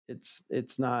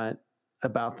it's not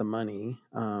about the money.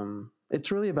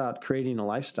 It's really about creating a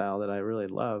lifestyle that I really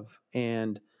love.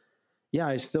 And yeah,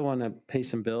 I still want to pay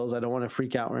some bills. I don't want to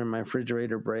freak out when my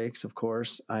refrigerator breaks. Of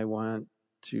course, I want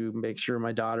to make sure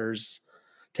my daughter's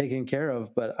taken care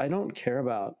of, but I don't care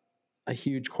about a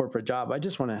huge corporate job. I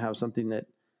just want to have something that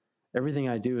everything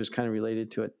I do is kind of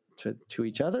related to it, to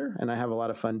each other. And I have a lot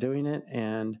of fun doing it.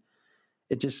 And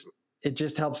it just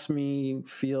helps me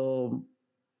feel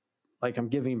like I'm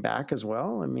giving back as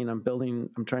well. I mean, I'm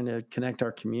trying to connect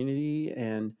our community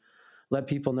and let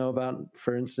people know about,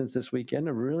 for instance, this weekend,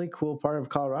 a really cool part of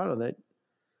Colorado that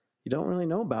you don't really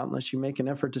know about unless you make an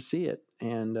effort to see it.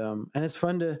 And it's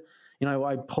fun to,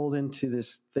 I pulled into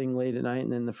this thing late at night,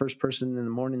 and then the first person in the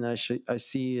morning that I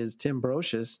see is Tim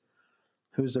Brocious,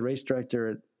 who's the race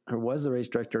director or was the race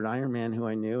director at Ironman, who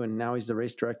I knew, and now he's the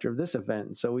race director of this event.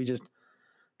 And so we just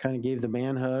kind of gave the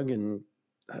man hug and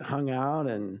hung out,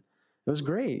 and it was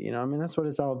great. I mean, that's what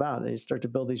it's all about. You start to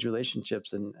build these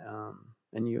relationships, and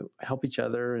you help each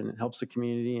other, and it helps the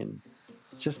community, and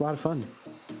it's just a lot of fun.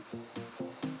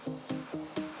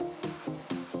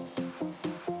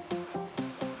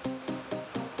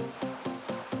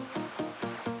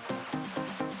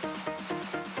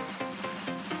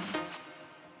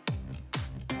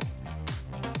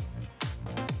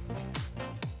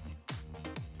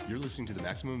 You're listening to the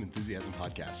Maximum Enthusiasm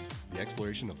Podcast, the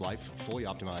exploration of life fully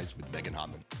optimized with Megan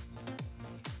Hotman.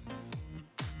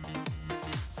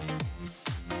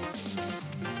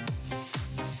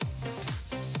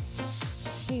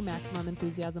 Hey, Maximum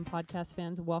Enthusiasm Podcast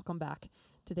fans, welcome back.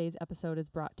 Today's episode is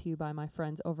brought to you by my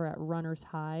friends over at Runners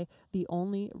High, the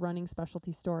only running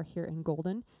specialty store here in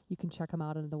Golden. You can check them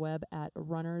out on the web at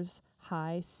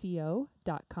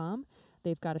runnershighco.com.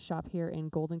 They've got a shop here in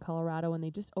Golden, Colorado, and they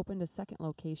just opened a second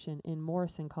location in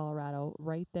Morrison, Colorado,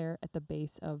 right there at the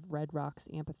base of Red Rocks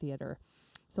Amphitheater.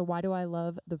 So why do I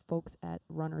love the folks at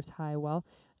Runners High? Well,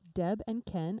 Deb and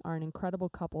Ken are an incredible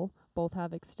couple. Both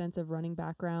have extensive running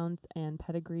backgrounds and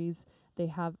pedigrees. They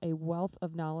have a wealth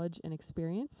of knowledge and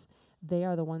experience. They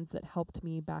are the ones that helped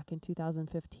me back in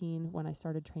 2015 when I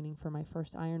started training for my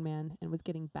first Ironman and was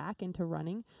getting back into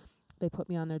running. They put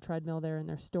me on their treadmill there in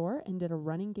their store and did a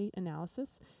running gait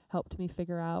analysis, helped me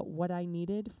figure out what I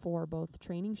needed for both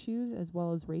training shoes as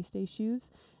well as race day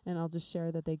shoes. And I'll just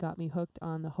share that they got me hooked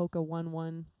on the Hoka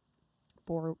 1-1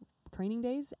 for training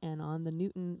days and on the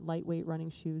Newton lightweight running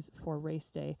shoes for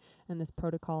race day. And this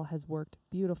protocol has worked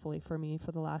beautifully for me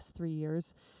for the last 3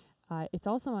 years. It's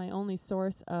also my only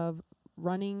source of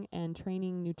running and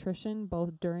training nutrition,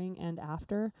 both during and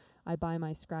after. I buy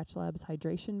my Scratch Labs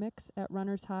hydration mix at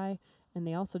Runners High, and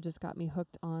they also just got me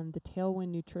hooked on the Tailwind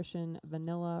Nutrition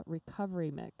Vanilla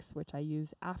Recovery Mix, which I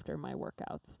use after my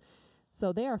workouts.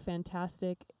 So they are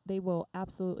fantastic. They will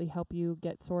absolutely help you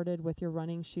get sorted with your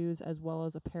running shoes as well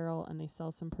as apparel, and they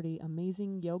sell some pretty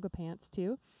amazing yoga pants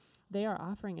too. They are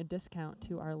offering a discount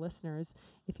to our listeners.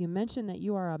 If you mention that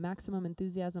you are a Maximum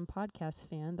Enthusiasm Podcast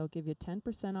fan, they'll give you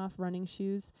 10% off running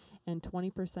shoes and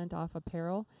 20% off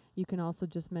apparel. You can also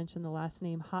just mention the last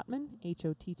name Hotman,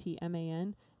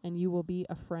 Hottman, and you will be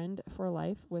a friend for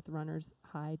life with Runners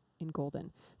High in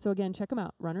Golden. So again, check them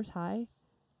out,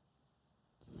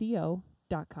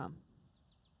 runnershighco.com.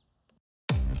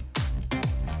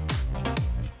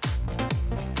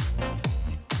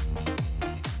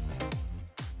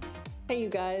 Hey, you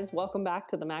guys, welcome back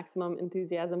to the Maximum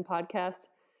Enthusiasm Podcast.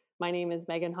 My name is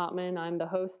Megan Hotman. I'm the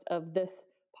host of this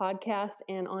podcast,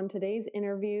 and on today's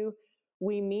interview,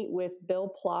 we meet with Bill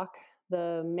Plock,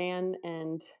 the man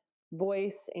and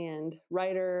voice and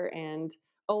writer and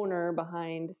owner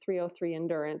behind 303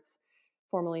 Endurance,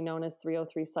 formerly known as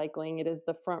 303 Cycling. It is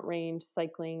the Front Range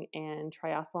cycling and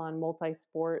triathlon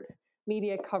multi-sport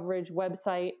media coverage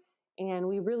website. And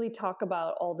we really talk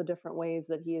about all the different ways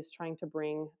that he is trying to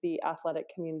bring the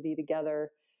athletic community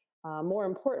together. More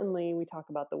importantly, we talk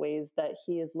about the ways that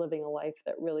he is living a life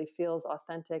that really feels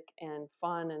authentic and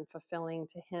fun and fulfilling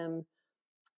to him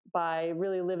by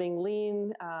really living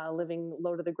lean, living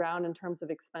low to the ground in terms of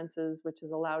expenses, which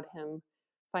has allowed him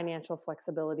financial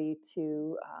flexibility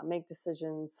to make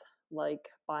decisions like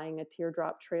buying a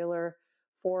teardrop trailer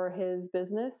for his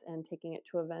business and taking it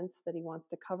to events that he wants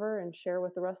to cover and share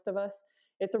with the rest of us.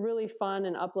 It's a really fun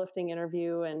and uplifting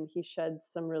interview, and he sheds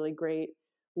some really great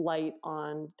light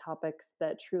on topics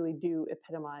that truly do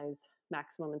epitomize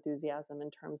maximum enthusiasm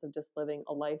in terms of just living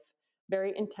a life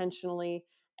very intentionally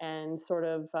and sort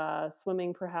of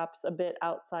swimming perhaps a bit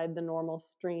outside the normal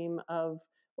stream of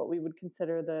what we would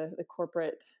consider the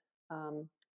corporate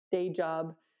day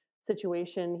job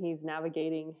situation. He's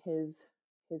navigating his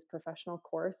professional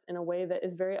course in a way that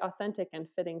is very authentic and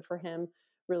fitting for him,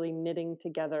 really knitting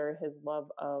together his love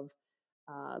of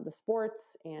the sports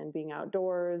and being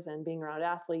outdoors and being around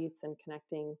athletes and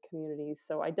connecting communities.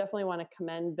 So I definitely want to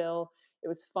commend Bill. It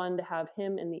was fun to have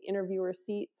him in the interviewer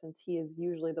seat since he is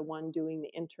usually the one doing the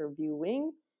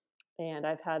interviewing. And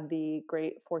I've had the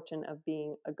great fortune of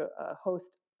being a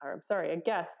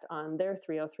guest on their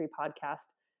 303 podcast,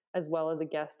 as well as a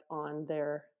guest on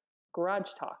their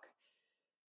Garage Talk.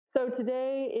 So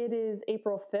today it is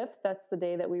April 5th. That's the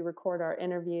day that we record our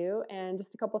interview. And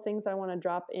just a couple things I want to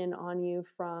drop in on you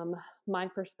from my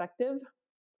perspective.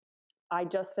 I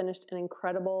just finished an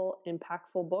incredible,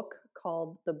 impactful book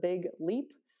called The Big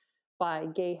Leap by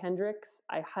Gay Hendricks.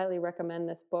 I highly recommend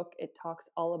this book. It talks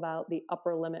all about the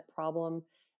upper limit problem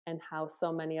and how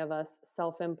so many of us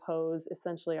self-impose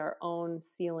essentially our own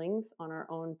ceilings on our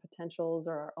own potentials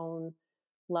or our own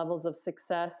levels of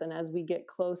success. And as we get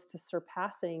close to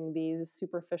surpassing these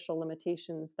superficial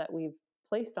limitations that we've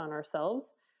placed on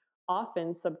ourselves,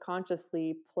 often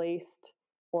subconsciously placed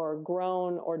or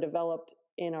grown or developed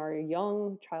in our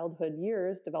young childhood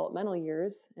years, developmental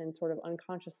years, and sort of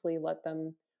unconsciously let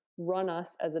them run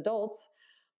us as adults.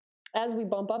 As we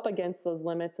bump up against those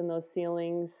limits and those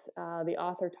ceilings, the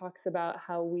author talks about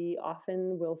how we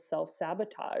often will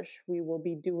self-sabotage. We will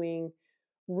be doing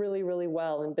really, really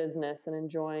well in business and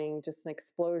enjoying just an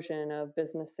explosion of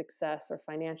business success or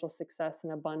financial success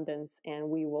and abundance. And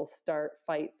we will start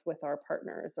fights with our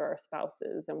partners or our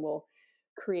spouses, and we'll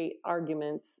create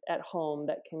arguments at home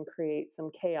that can create some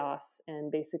chaos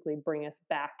and basically bring us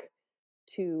back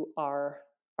to our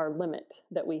limit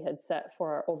that we had set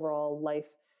for our overall life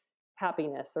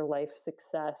happiness or life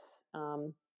success.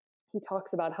 He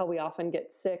talks about how we often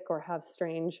get sick or have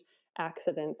strange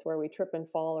accidents where we trip and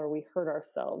fall or we hurt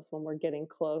ourselves when we're getting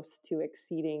close to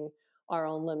exceeding our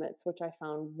own limits, which I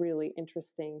found really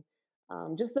interesting.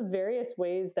 Just the various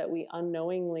ways that we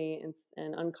unknowingly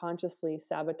and unconsciously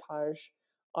sabotage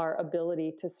our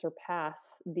ability to surpass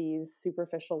these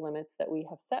superficial limits that we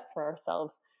have set for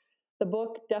ourselves. The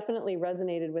book definitely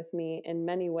resonated with me in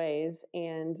many ways.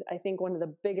 And I think one of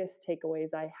the biggest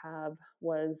takeaways I have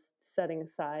was setting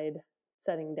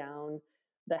down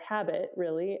the habit,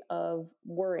 really, of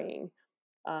worrying.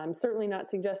 I'm certainly not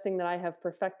suggesting that I have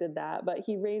perfected that, but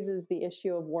he raises the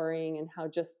issue of worrying and how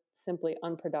just simply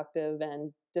unproductive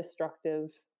and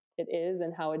destructive it is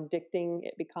and how addicting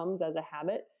it becomes as a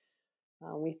habit.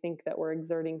 We think that we're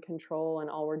exerting control and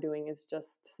all we're doing is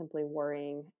just simply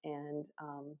worrying, and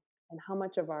how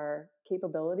much of our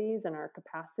capabilities and our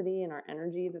capacity and our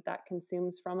energy that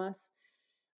consumes from us.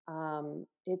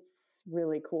 It's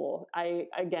really cool. I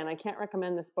can't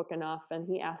recommend this book enough. And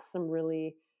he asks some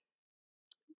really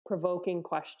provoking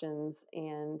questions.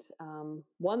 And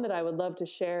one that I would love to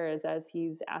share is, as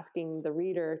he's asking the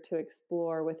reader to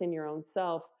explore within your own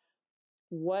self,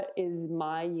 what is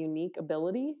my unique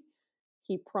ability?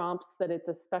 He prompts that it's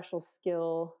a special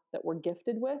skill that we're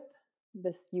gifted with.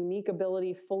 This unique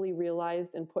ability, fully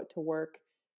realized and put to work,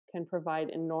 can provide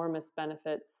enormous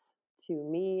benefits to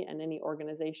me and any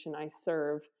organization I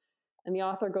serve. And the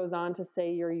author goes on to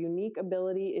say, your unique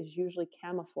ability is usually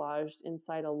camouflaged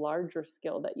inside a larger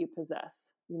skill that you possess.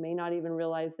 You may not even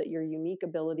realize that your unique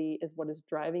ability is what is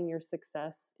driving your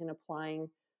success in applying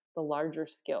the larger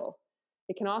skill.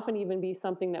 It can often even be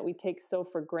something that we take so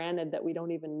for granted that we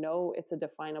don't even know it's a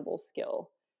definable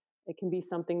skill. It can be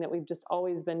something that we've just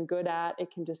always been good at. It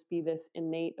can just be this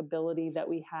innate ability that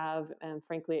we have. And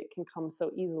frankly, it can come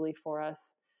so easily for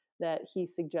us that he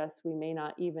suggests we may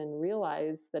not even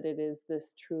realize that it is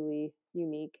this truly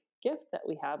unique gift that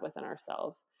we have within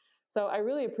ourselves. So I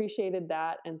really appreciated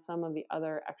that and some of the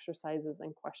other exercises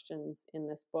and questions in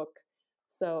this book.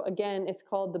 So again, it's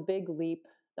called The Big Leap.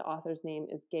 The author's name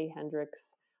is Gay Hendricks.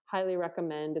 Highly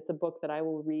recommend. It's a book that I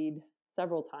will read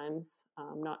several times,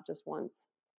 not just once.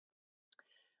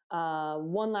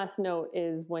 One last note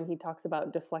is when he talks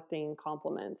about deflecting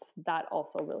compliments. That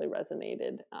also really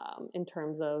resonated in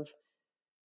terms of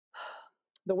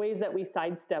the ways that we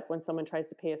sidestep when someone tries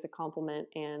to pay us a compliment,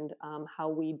 and how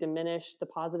we diminish the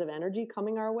positive energy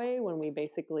coming our way when we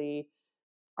basically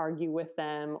argue with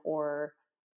them or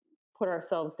put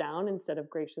ourselves down instead of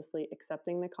graciously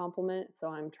accepting the compliment. So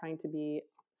I'm trying to be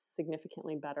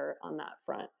significantly better on that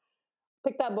front.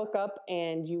 Pick that book up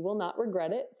and you will not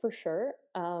regret it, for sure.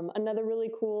 Another really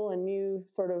cool and new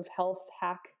sort of health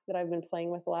hack that I've been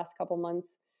playing with the last couple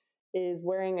months is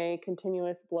wearing a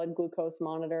continuous blood glucose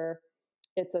monitor.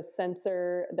 It's a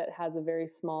sensor that has a very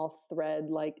small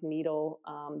thread-like needle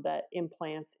that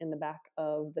implants in the back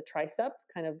of the tricep,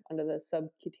 kind of under the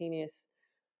subcutaneous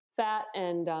fat.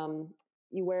 And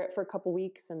you wear it for a couple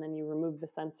weeks and then you remove the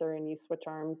sensor and you switch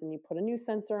arms and you put a new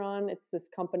sensor on. It's this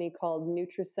company called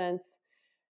NutriSense,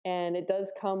 and it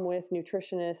does come with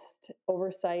nutritionist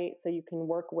oversight. So you can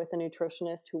work with a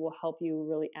nutritionist who will help you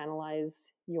really analyze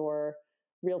your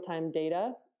real-time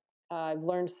data. I've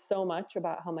learned so much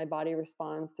about how my body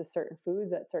responds to certain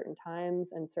foods at certain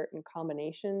times and certain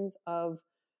combinations of,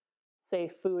 say,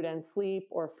 food and sleep,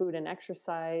 or food and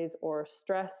exercise, or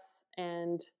stress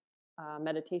and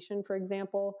meditation, for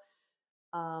example.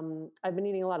 I've been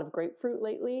eating a lot of grapefruit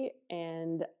lately,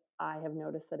 and I have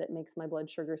noticed that it makes my blood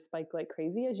sugar spike like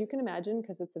crazy, as you can imagine,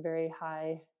 because it's a very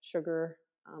high sugar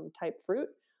type fruit.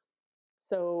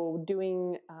 So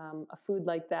doing a food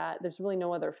like that, there's really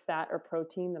no other fat or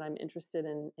protein that I'm interested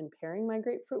in pairing my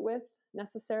grapefruit with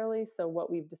necessarily. So what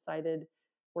we've decided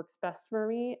works best for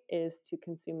me is to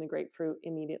consume the grapefruit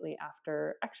immediately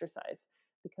after exercise,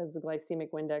 because the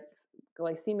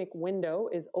glycemic window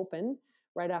is open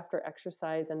right after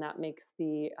exercise, and that makes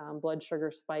the blood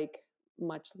sugar spike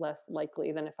much less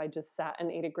likely than if I just sat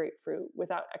and ate a grapefruit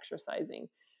without exercising.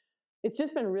 It's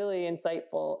just been really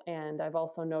insightful. And I've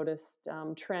also noticed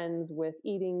trends with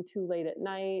eating too late at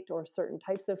night or certain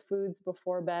types of foods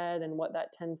before bed, and what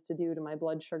that tends to do to my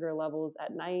blood sugar levels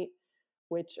at night,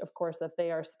 which, of course, if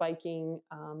they are spiking,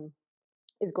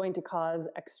 is going to cause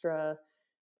extra,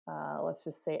 let's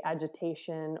just say,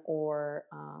 agitation, or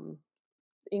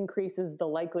increases the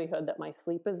likelihood that my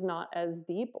sleep is not as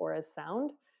deep or as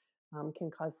sound, can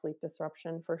cause sleep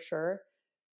disruption for sure.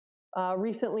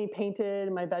 Recently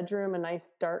painted my bedroom a nice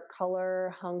dark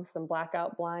color, hung some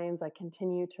blackout blinds. I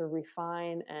continue to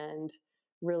refine and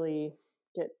really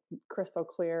get crystal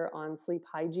clear on sleep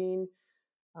hygiene.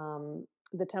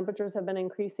 The temperatures have been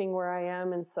increasing where I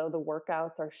am, and so the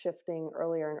workouts are shifting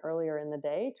earlier and earlier in the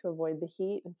day to avoid the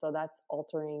heat, and so that's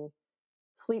altering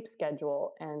sleep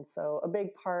schedule. And so a big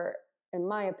part, in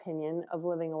my opinion, of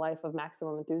living a life of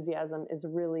maximum enthusiasm is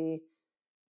really,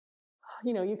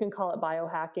 you can call it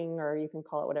biohacking or you can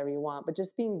call it whatever you want, but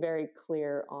just being very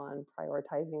clear on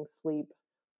prioritizing sleep,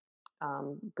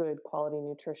 good quality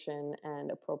nutrition, and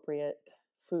appropriate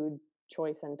food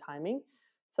choice and timing.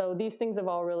 So these things have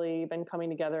all really been coming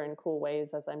together in cool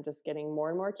ways as I'm just getting more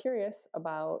and more curious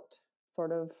about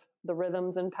sort of the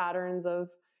rhythms and patterns of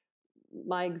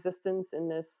my existence in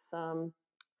this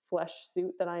flesh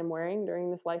suit that I'm wearing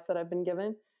during this life that I've been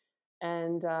given.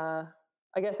 And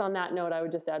I guess on that note, I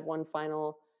would just add one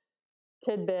final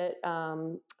tidbit.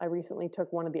 I recently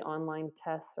took one of the online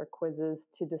tests or quizzes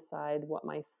to decide what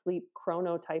my sleep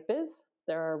chronotype is.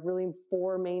 There are really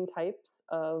 4 main types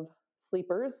of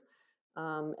sleepers,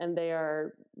 and they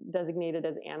are designated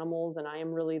as animals. And I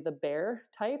am really the bear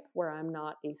type, where I'm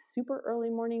not a super early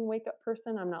morning wake up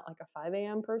person. I'm not like a 5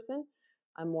 a.m. person.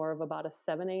 I'm more of about a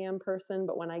 7 a.m. person.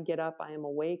 But when I get up, I am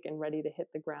awake and ready to hit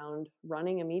the ground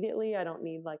running immediately. I don't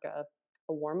need like a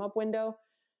warm up window.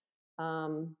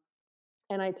 And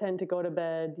I tend to go to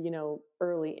bed,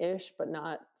 early-ish, but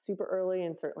not super early,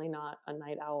 and certainly not a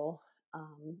night owl.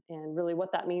 And really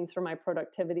what that means for my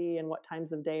productivity and what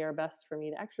times of day are best for me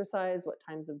to exercise, what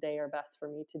times of day are best for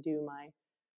me to do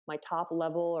my top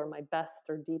level or my best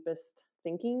or deepest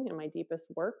thinking and my deepest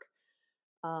work.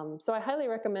 So I highly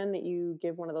recommend that you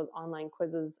give one of those online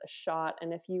quizzes a shot.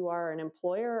 And if you are an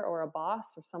employer or a boss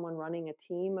or someone running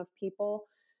a team of people,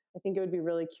 I think it would be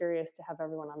really curious to have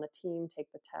everyone on the team take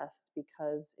the test,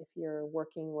 because if you're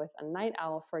working with a night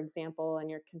owl, for example, and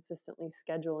you're consistently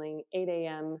scheduling 8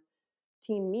 a.m.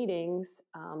 team meetings,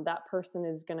 that person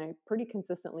is going to pretty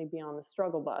consistently be on the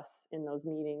struggle bus in those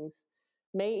meetings,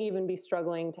 may even be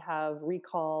struggling to have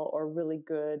recall or really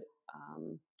good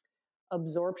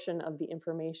absorption of the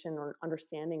information or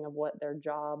understanding of what their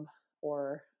job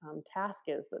or task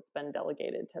is that's been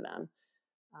delegated to them.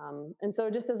 And so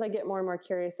just as I get more and more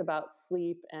curious about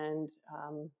sleep and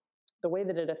the way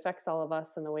that it affects all of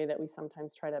us and the way that we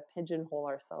sometimes try to pigeonhole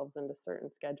ourselves into certain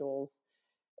schedules,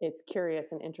 it's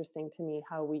curious and interesting to me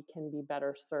how we can be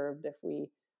better served if we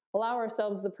allow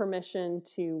ourselves the permission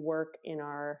to work in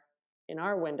our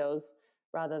windows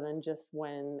rather than just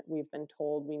when we've been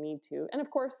told we need to. And of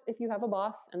course, if you have a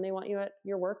boss and they want you at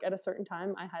your work at a certain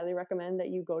time, I highly recommend that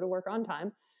you go to work on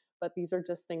time. But these are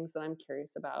just things that I'm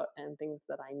curious about and things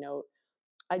that I note.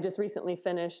 I just recently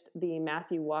finished the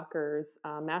Matthew Walker's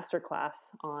masterclass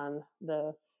on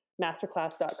the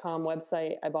masterclass.com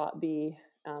website. I bought the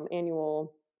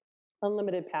annual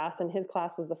unlimited pass, and his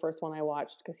class was the first one I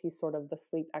watched because he's sort of the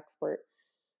sleep expert.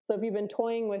 So if you've been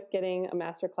toying with getting a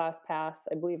masterclass pass,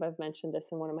 I believe I've mentioned this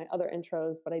in one of my other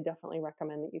intros, but I definitely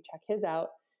recommend that you check his out.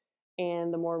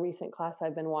 And the more recent class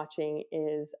I've been watching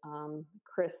is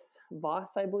Chris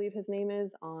Voss, I believe his name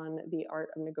is, on the art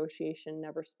of negotiation,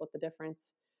 never split the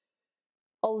difference.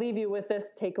 I'll leave you with this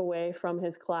takeaway from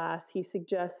his class. He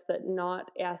suggests that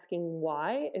not asking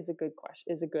why is a good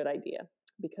question, is a good idea,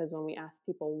 because when we ask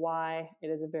people why, it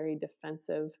is a very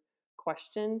defensive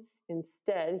question.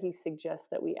 Instead, he suggests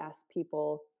that we ask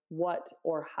people what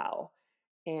or how.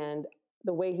 And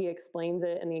the way he explains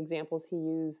it and the examples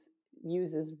he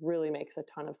uses really makes a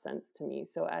ton of sense to me.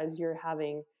 So as you're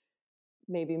having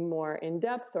maybe more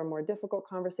in-depth or more difficult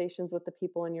conversations with the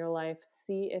people in your life,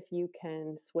 see if you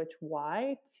can switch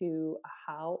why to a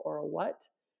how or a what.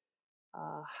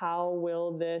 How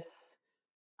will this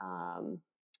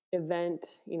event,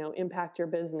 impact your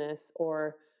business?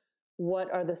 Or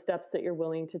what are the steps that you're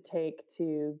willing to take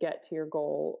to get to your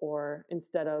goal? Or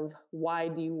instead of why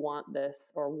do you want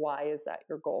this, or why is that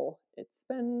your goal? It's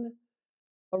been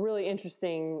a really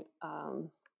interesting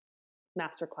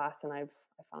masterclass, and I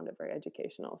found it very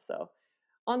educational. So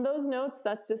on those notes,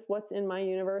 that's just what's in my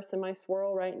universe and my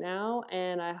swirl right now.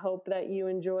 And I hope that you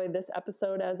enjoy this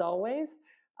episode. As always,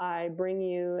 I bring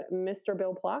you Mr.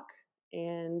 Bill Plock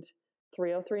and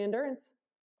 303 Endurance.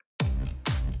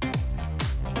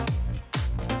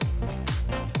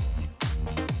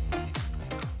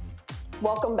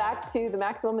 Welcome back to the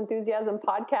Maximum Enthusiasm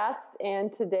podcast.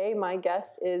 And today my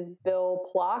guest is Bill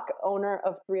Plock, owner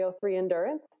of 303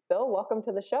 Endurance. Bill, welcome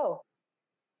to the show.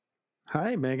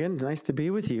 Hi, Megan. Nice to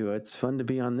be with you. It's fun to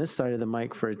be on this side of the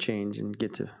mic for a change and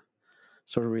get to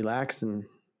sort of relax and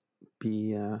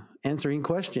be answering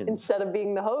questions. Instead of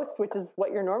being the host, which is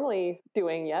what you're normally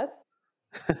doing, yes?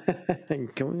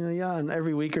 Yeah, and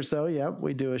every week or so,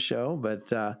 we do a show.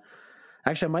 But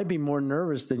actually, I might be more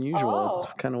nervous than usual. Oh.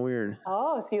 It's kind of weird.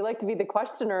 Oh, so you like to be the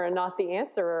questioner and not the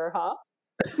answerer, huh?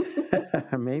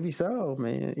 Maybe so.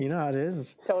 You know how it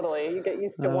is. Totally. You get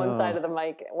used to one side of the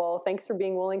mic. Well, thanks for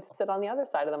being willing to sit on the other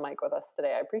side of the mic with us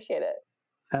today. I appreciate it.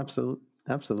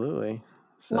 Absolutely.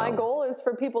 So. My goal is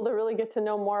for people to really get to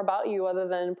know more about you, other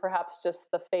than perhaps just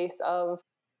the face of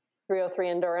 303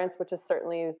 Endurance, which is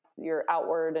certainly your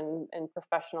outward and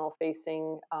professional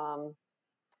facing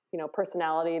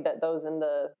personality that those in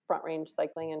the front range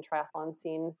cycling and triathlon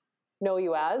scene know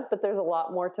you as. But there's a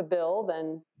lot more to Bill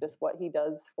than just what he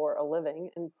does for a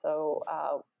living. And so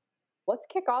let's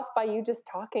kick off by you just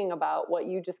talking about what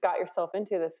you just got yourself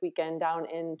into this weekend down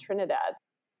in Trinidad.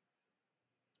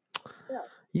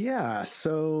 Yeah.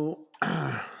 So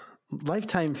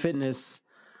Lifetime Fitness,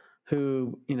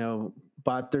 who,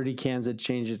 bought 30 cans and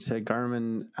changed it to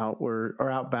Garmin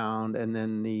Outbound, and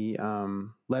then the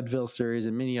Leadville series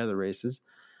and many other races.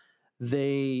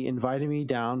 They invited me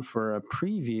down for a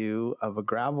preview of a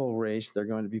gravel race they're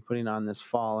going to be putting on this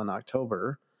fall in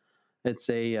October. It's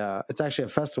actually a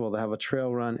festival to have a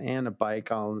trail run and a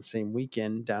bike all in the same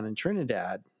weekend down in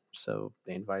Trinidad. So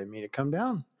they invited me to come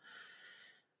down.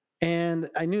 And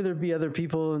I knew there'd be other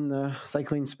people in the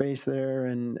cycling space there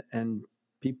and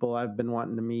people I've been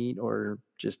wanting to meet or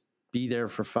just be there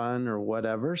for fun or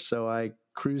whatever. So I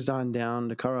cruised on down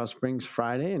to Colorado Springs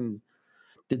Friday and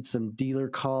did some dealer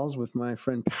calls with my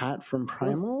friend Pat from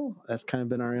Primal. That's kind of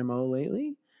been our MO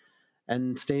lately.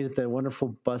 And stayed at the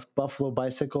wonderful Buffalo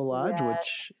Bicycle Lodge,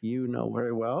 Yes. which you know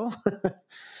very well.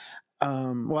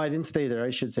 Well, I didn't stay there. I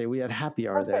should say we had happy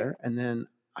hour there. And then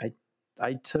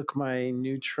I took my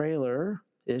new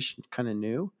trailer-ish, kind of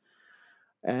new,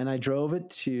 and I drove it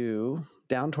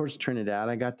down towards Trinidad.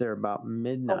 I got there about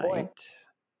midnight,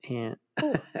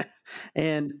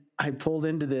 and I pulled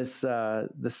into this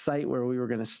the site where we were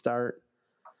going to start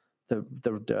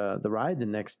the ride the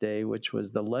next day, which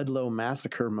was the Ludlow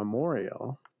Massacre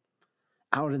Memorial,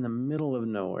 out in the middle of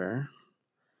nowhere.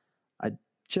 I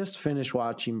just finished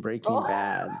watching Breaking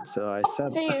Bad, so I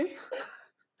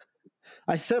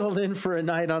settled in for a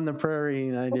night on the prairie,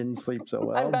 and I didn't sleep so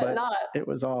well, but it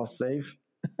was all safe.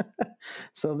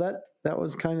 So that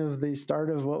was kind of the start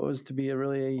of what was to be a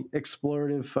really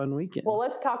explorative, fun weekend. Well,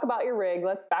 let's talk about your rig.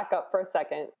 Let's back up for a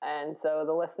second. And so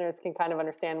the listeners can kind of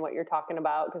understand what you're talking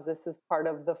about, because this is part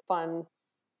of the fun.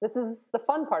 This is the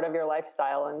fun part of your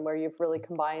lifestyle, and where you've really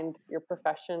combined your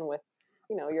profession with,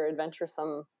 your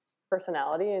adventuresome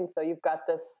personality. And so you've got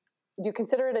this, do you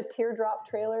consider it a teardrop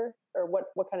trailer, or what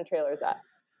kind of trailer is that?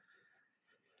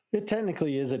 It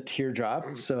technically is a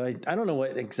teardrop. So I don't know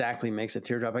what exactly makes a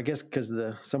teardrop. I guess because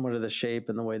somewhat of the shape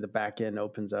and the way the back end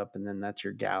opens up, and then that's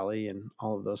your galley and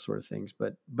all of those sort of things.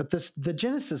 But the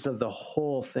genesis of the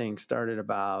whole thing started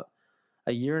about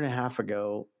a year and a half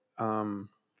ago.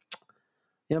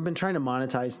 I've been trying to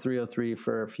monetize 303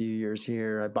 for a few years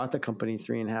here. I bought the company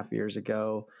 3.5 years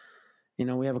ago.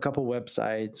 we have a couple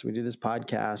websites, we do this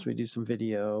podcast, we do some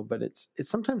video, but it's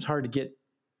sometimes hard to get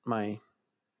my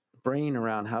brain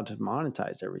around how to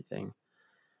monetize everything.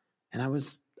 And I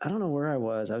don't know where I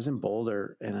was in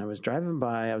Boulder, and I was driving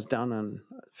by, I was down on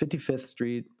 55th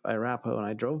Street by Arapahoe, and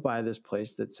I drove by this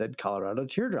place that said Colorado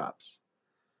Teardrops.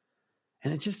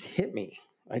 And it just hit me.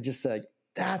 I just said,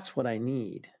 that's what I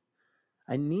need.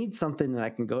 I need something that I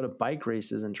can go to bike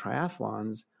races and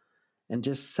triathlons and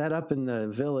just set up in the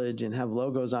village and have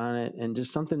logos on it, and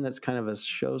just something that's kind of a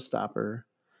showstopper.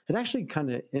 It actually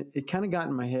kind of got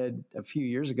in my head a few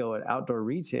years ago at Outdoor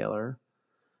Retailer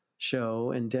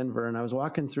show in Denver, and I was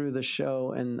walking through the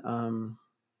show, and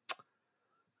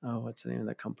what's the name of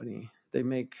that company? They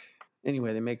make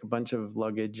a bunch of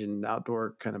luggage and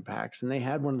outdoor kind of packs, and they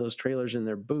had one of those trailers in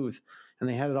their booth, and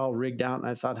they had it all rigged out, and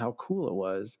I thought how cool it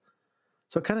was.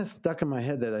 So it kind of stuck in my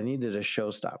head that I needed a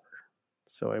showstopper.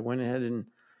 So I went ahead and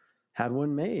had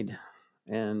one made,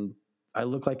 and I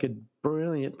look like a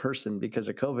brilliant person because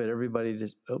of COVID. Everybody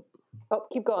just,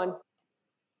 keep going.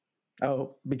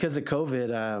 Because of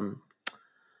COVID,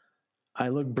 I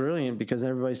look brilliant because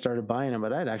everybody started buying them,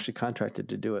 but I'd actually contracted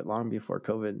to do it long before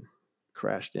COVID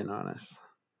crashed in on us.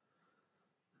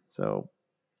 So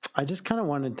I just kind of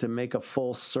wanted to make a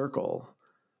full circle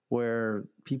where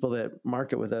people that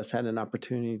market with us had an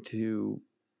opportunity to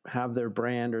have their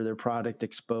brand or their product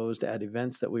exposed at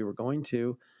events that we were going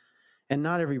to. And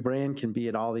not every brand can be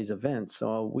at all these events.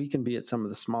 So we can be at some of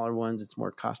the smaller ones. It's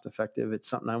more cost effective. It's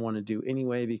something I want to do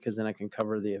anyway, because then I can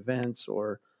cover the events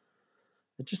or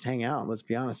just hang out. Let's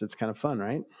be honest. It's kind of fun,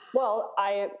 right? Well,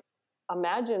 I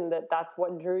imagine that that's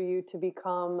what drew you to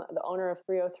become the owner of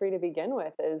 303 to begin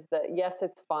with, is that, yes,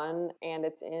 it's fun and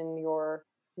it's in your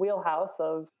wheelhouse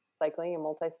of cycling and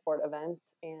multi-sport events.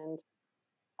 And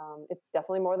it's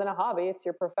definitely more than a hobby. It's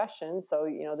your profession. So,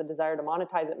 the desire to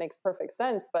monetize it makes perfect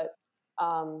sense. But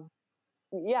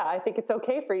yeah, I think it's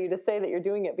okay for you to say that you're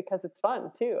doing it because it's fun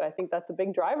too. I think that's a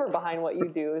big driver behind what you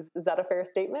do. Is that a fair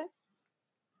statement?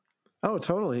 Oh,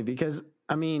 totally. Because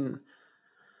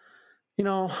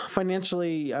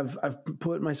financially, I've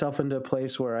put myself into a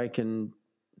place where I can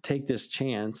take this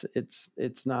chance.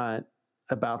 It's not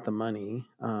about the money.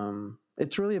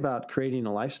 It's really about creating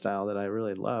a lifestyle that I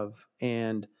really love.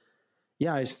 And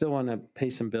yeah, I still want to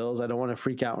pay some bills. I don't want to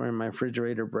freak out when my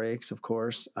refrigerator breaks. Of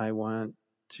course, I want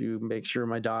to make sure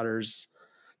my daughter's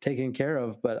taken care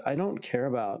of, but I don't care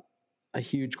about a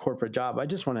huge corporate job. I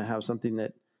just want to have something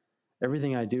that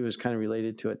everything I do is kind of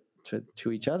related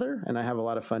to each other, and I have a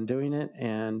lot of fun doing it.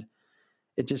 And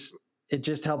it just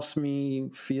helps me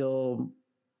feel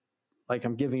like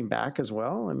I'm giving back as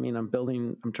well.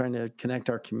 I'm trying to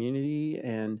connect our community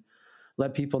and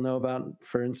let people know about,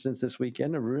 for instance, this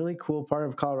weekend, a really cool part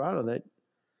of Colorado that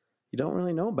you don't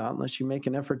really know about unless you make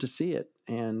an effort to see it.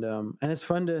 And it's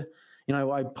fun to,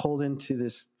 I pulled into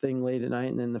this thing late at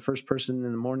night, and then the first person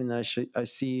in the morning that I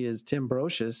see is Tim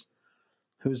Brocious,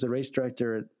 who's the race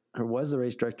director was the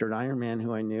race director at Ironman,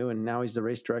 who I knew, and now he's the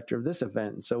race director of this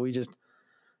event. And so we just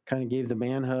kind of gave the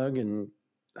man hug and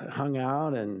hung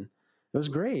out, and it was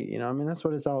great. That's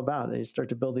what it's all about. You start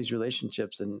to build these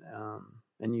relationships, and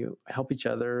you help each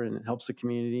other, and it helps the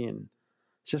community, and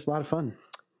it's just a lot of fun.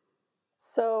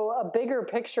 So a bigger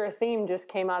picture theme just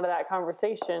came out of that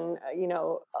conversation.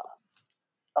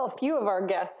 A few of our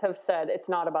guests have said it's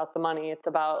not about the money. It's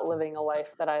about living a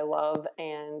life that I love.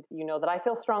 And that I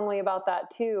feel strongly about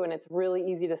that too. And it's really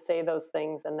easy to say those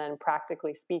things. And then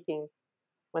practically speaking,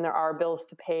 when there are bills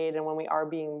to pay and when we are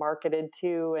being marketed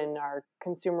to, and our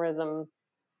consumerism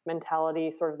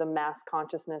mentality, sort of the mass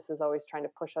consciousness is always trying to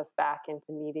push us back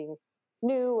into needing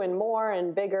new and more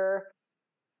and bigger.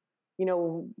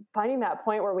 Finding that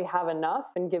point where we have enough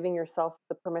and giving yourself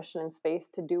the permission and space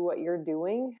to do what you're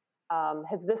doing.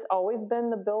 Has this always been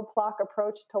the Bill Plock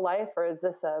approach to life, or is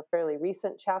this a fairly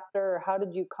recent chapter? Or how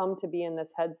did you come to be in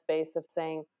this headspace of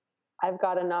saying, I've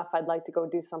got enough, I'd like to go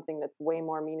do something that's way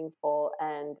more meaningful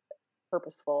and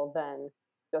purposeful than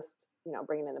just,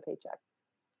 bringing in a paycheck?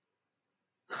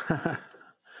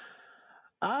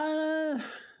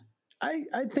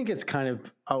 I think it's kind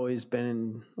of always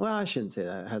been, well, I shouldn't say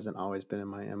that. It hasn't always been in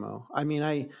my MO.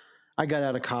 I got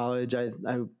out of college. I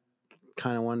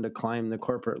kind of wanted to climb the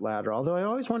corporate ladder, although I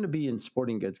always wanted to be in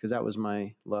sporting goods because that was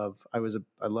my love. I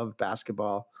loved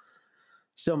basketball.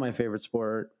 Still my favorite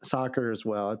sport. Soccer as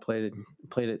well. I played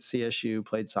at CSU,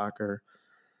 played soccer.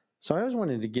 So I always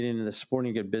wanted to get into the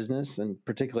sporting good business, and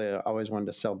particularly I always wanted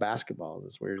to sell basketballs,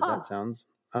 as weird as that sounds.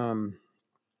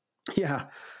 Yeah.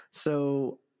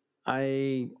 So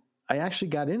I actually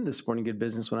got into the sporting good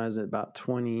business when I was about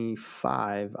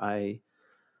 25. A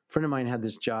friend of mine had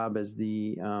this job as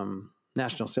the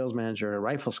national sales manager at a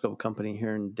rifle scope company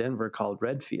here in Denver called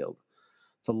Redfield.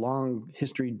 It's a long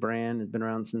historied brand. It's been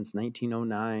around since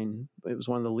 1909. It was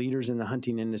one of the leaders in the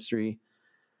hunting industry.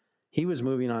 He was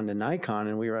moving on to Nikon,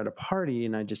 and we were at a party,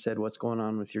 and I just said, "What's going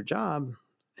on with your job?"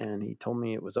 And he told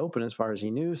me it was open as far as he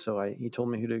knew. So he told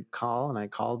me who to call, and I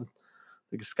called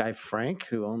this guy, Frank,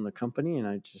 who owned the company, and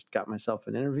I just got myself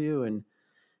an interview, and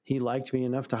he liked me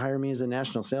enough to hire me as a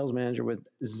national sales manager with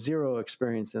zero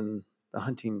experience in the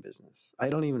hunting business. I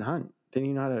don't even hunt. Didn't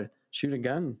even know how to shoot a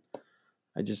gun.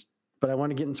 But I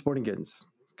wanted to get in sporting goods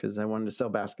because I wanted to sell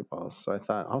basketballs. So I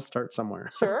thought I'll start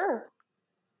somewhere. Sure.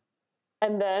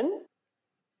 And then?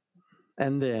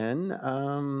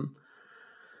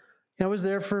 I was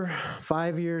there for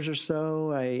 5 years or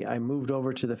so. I moved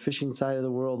over to the fishing side of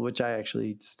the world, which I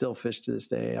actually still fish to this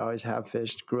day. I always have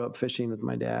fished, grew up fishing with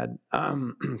my dad.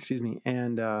 Excuse me.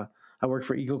 And I worked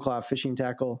for Eagle Claw Fishing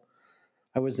Tackle.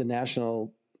 I was the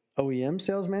national OEM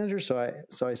sales manager. So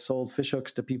I sold fish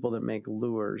hooks to people that make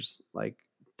lures like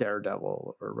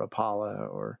Daredevil or Rapala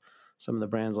or some of the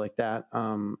brands like that.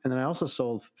 And then I also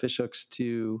sold fish hooks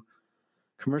to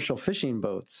commercial fishing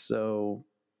boats. So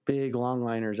big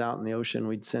longliners out in the ocean,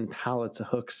 we'd send pallets of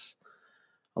hooks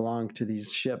along to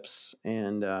these ships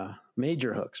and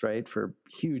major hooks, right, for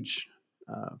huge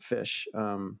fish.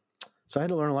 So I had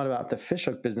to learn a lot about the fish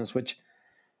hook business, which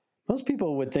most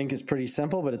people would think is pretty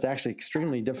simple, but it's actually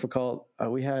extremely difficult.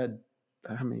 We had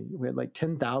like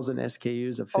 10,000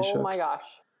 SKUs of fish hooks. Oh my gosh.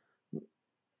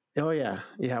 Oh yeah.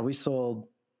 Yeah.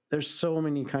 There's so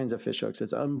many kinds of fish hooks.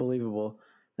 It's unbelievable.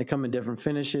 They come in different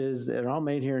finishes. They're all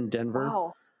made here in Denver.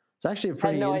 Wow. It's actually a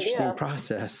pretty interesting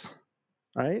process,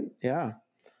 right? Yeah.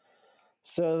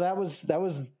 So that was,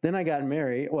 then I got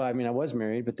married. Well, I mean, I was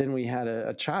married, but then we had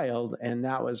a child, and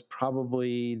that was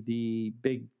probably the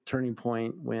big turning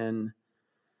point when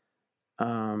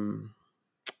I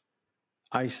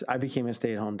became a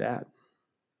stay-at-home dad.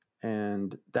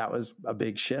 And that was a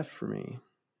big shift for me.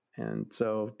 And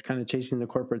so kind of chasing the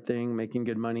corporate thing, making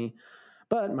good money.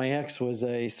 But my ex was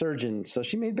a surgeon, so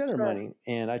she made better money,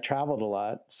 and I traveled a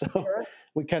lot. So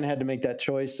we kind of had to make that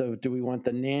choice of, do we want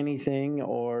the nanny thing,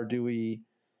 or do we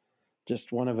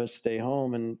just one of us stay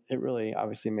home? And it really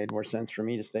obviously made more sense for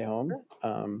me to stay home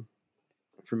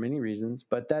for many reasons.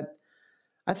 But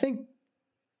I think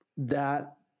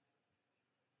that,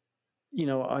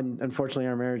 unfortunately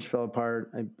our marriage fell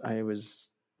apart. I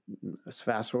was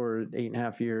fast forward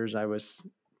 8.5 years. I was,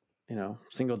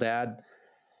 single dad.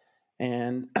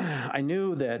 And I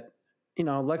knew that,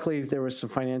 luckily there was some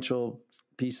financial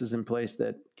pieces in place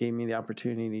that gave me the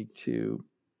opportunity to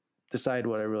decide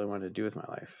what I really wanted to do with my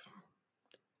life.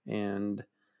 And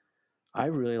I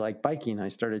really like biking. I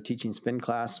started teaching spin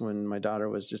class when my daughter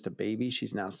was just a baby.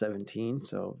 She's now 17,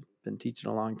 so been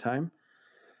teaching a long time.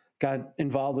 Got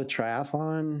involved with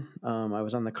triathlon. I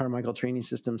was on the Carmichael Training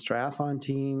Systems triathlon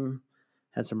team,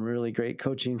 had some really great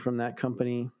coaching from that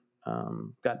company,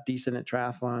 got decent at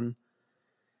triathlon.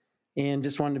 And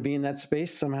just wanted to be in that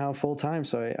space somehow full time.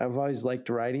 So I've always liked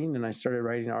writing, and I started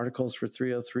writing articles for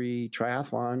 303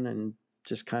 Triathlon and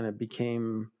just kind of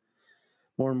became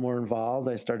more and more involved.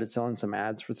 I started selling some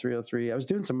ads for 303. I was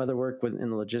doing some other work in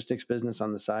the logistics business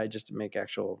on the side just to make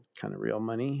actual kind of real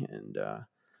money, and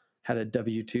had a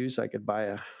W-2 so I could buy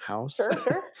a house.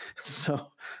 Sure. So,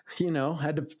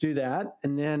 had to do that.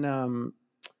 And then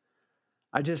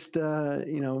I just,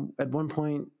 at one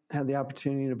point had the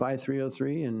opportunity to buy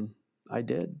 303, and I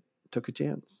took a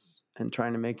chance and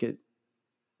trying to make it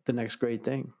the next great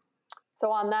thing.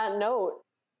 So on that note,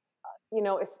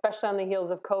 especially on the heels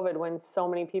of COVID, when so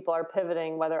many people are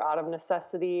pivoting, whether out of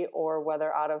necessity or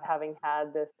whether out of having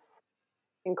had this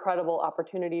incredible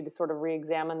opportunity to sort of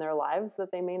re-examine their lives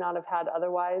that they may not have had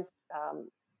otherwise,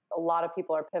 a lot of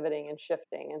people are pivoting and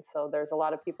shifting. And so there's a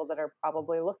lot of people that are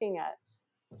probably looking at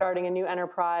starting a new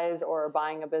enterprise or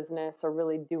buying a business or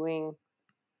really doing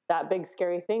that big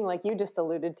scary thing like you just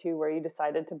alluded to, where you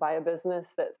decided to buy a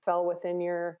business that fell within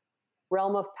your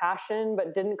realm of passion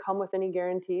but didn't come with any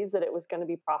guarantees that it was going to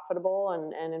be profitable,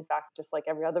 and in fact, just like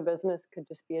every other business, could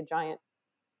just be a giant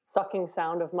sucking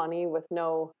sound of money with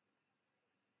no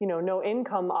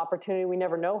income opportunity. We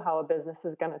never know how a business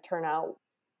is going to turn out.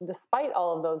 Despite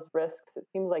all of those risks, it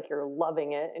seems like you're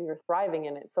loving it and you're thriving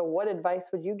in it. So what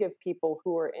advice would you give people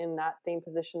who are in that same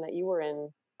position that you were in?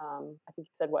 I think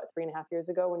you said, 3.5 years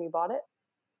ago when you bought it?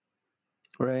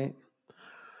 Right.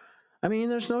 I mean,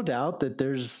 there's no doubt that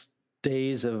there's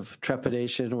days of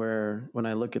trepidation where when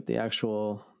I look at the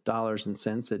actual dollars and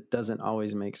cents, it doesn't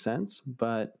always make sense.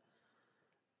 But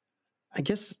I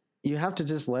guess you have to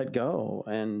just let go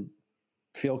and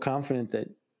feel confident that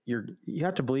you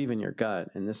have to believe in your gut,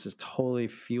 and this is totally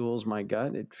fuels my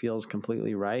gut. It feels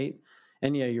completely right.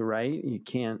 And yeah, you're right. You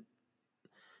can't,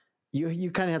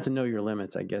 you kind of have to know your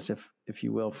limits, I guess, if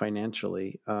you will,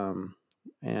 financially.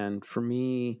 And for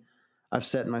me, I've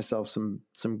set myself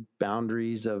some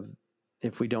boundaries of,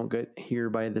 if we don't get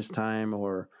here by this time,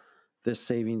 or this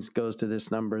savings goes to this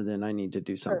number, then I need to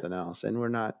do something else. And we're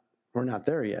not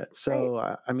there yet. So,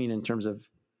 right. I mean, in terms of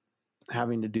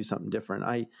having to do something different,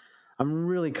 I'm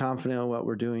really confident what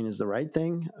we're doing is the right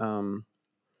thing. And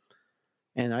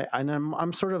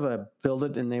I'm sort of a build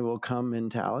it and they will come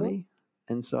mentality.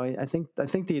 Mm-hmm. And so I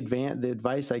think the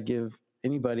advice I give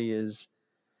anybody is,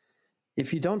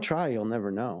 if you don't try, you'll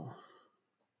never know.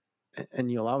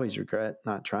 And you'll always regret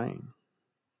not trying.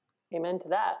 Amen to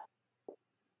that.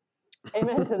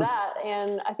 Amen to that.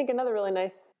 And I think another really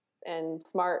nice and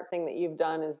smart thing that you've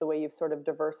done is the way you've sort of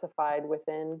diversified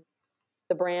within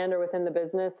the brand or within the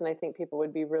business. And I think people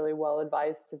would be really well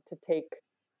advised to take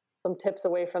some tips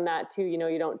away from that too. You know,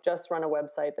 you don't just run a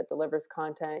website that delivers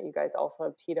content. You guys also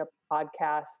have teed up a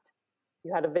podcast.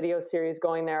 You had a video series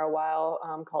going there a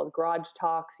while called Garage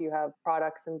Talks. You have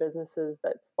products and businesses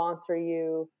that sponsor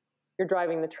you. You're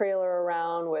driving the trailer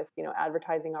around with, you know,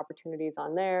 advertising opportunities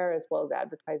on there, as well as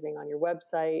advertising on your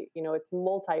website. You know, it's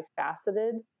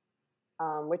multifaceted,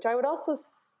 which I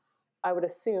would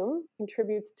assume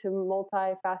contributes to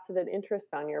multifaceted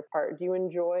interest on your part. Do you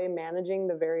enjoy managing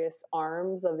the various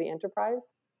arms of the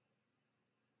enterprise?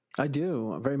 I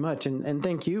do very much. And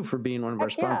thank you for being one of our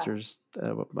sponsors.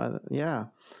 Yeah.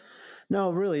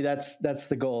 No, really, that's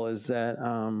the goal, is that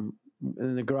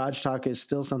the Garage Talk is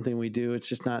still something we do. It's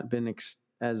just not been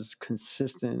as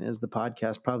consistent as the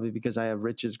podcast, probably because I have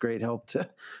Rich's great help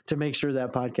to make sure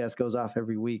that podcast goes off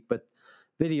every week. But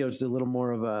video is a little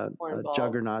more of a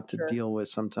juggernaut to deal with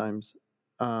sometimes.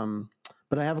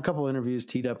 But I have a couple interviews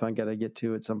teed up I got to get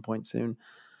to at some point soon.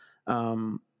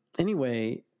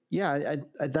 Anyway, yeah,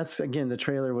 I that's, again, the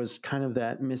trailer was kind of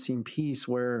that missing piece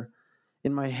where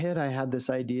in my head I had this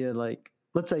idea, like,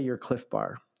 let's say you're Cliff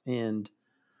Bar, and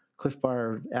Cliff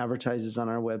Bar advertises on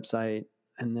our website,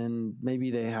 and then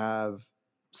maybe they have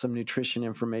some nutrition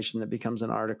information that becomes an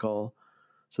article.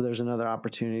 So there's another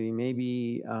opportunity.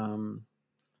 Maybe,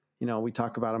 you know, we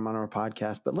talk about them on our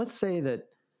podcast, but let's say that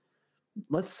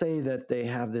they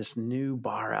have this new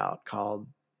bar out called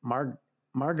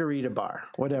Margarita Bar,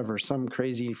 whatever, some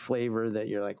crazy flavor that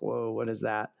you're like, whoa, what is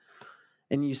that?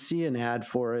 And you see an ad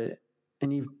for it,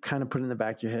 and you've kind of put it in the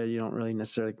back of your head. You don't really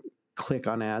necessarily click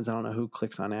on ads. I don't know who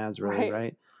clicks on ads really,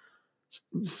 right?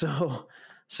 So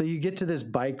you get to this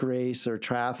bike race or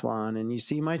triathlon, and you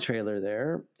see my trailer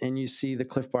there, and you see the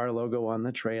Cliff Bar logo on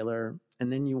the trailer,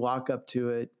 and then you walk up to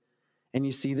it, and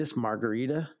you see this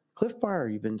margarita Cliff Bar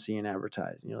you've been seeing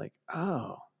advertised, and you're like,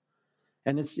 oh,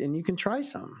 and you can try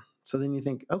some. So then you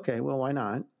think, okay, well, why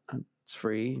not? It's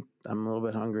free. I'm a little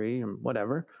bit hungry and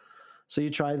whatever. So you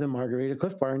try the margarita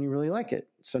Cliff Bar and you really like it.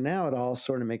 So now it all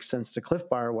sort of makes sense to Cliff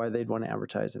Bar why they'd want to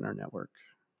advertise in our network.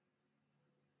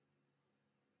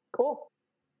 Cool.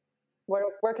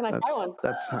 Where can I buy one?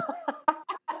 That's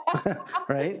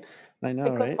right. I know, hey,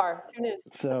 Cliff right? Bar, tune in.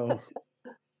 So.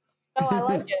 No, I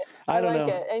like it. I don't like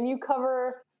know. it. And you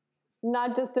cover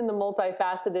not just in the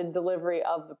multifaceted delivery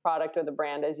of the product or the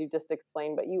brand, as you just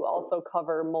explained, but you also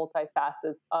cover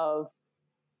multifacets of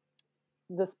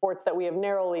the sports that we have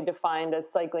narrowly defined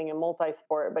as cycling and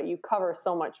multisport, but you cover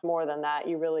so much more than that.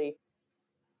 You really,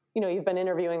 you know, you've been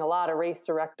interviewing a lot of race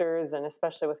directors, and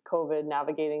especially with COVID,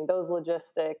 navigating those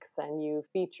logistics, and you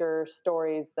feature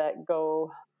stories that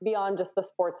go beyond just the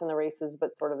sports and the races,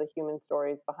 but sort of the human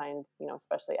stories behind, you know,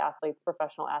 especially athletes,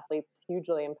 professional athletes,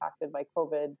 hugely impacted by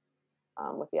COVID,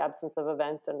 with the absence of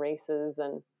events and races.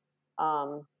 And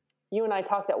you and I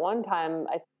talked at one time.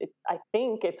 I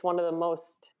think it's one of the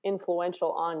most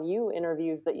influential on you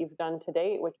interviews that you've done to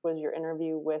date, which was your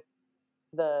interview with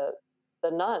the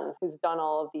nun who's done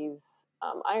all of these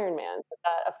Ironmans. Is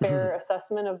that a fair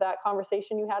assessment of that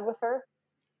conversation you had with her?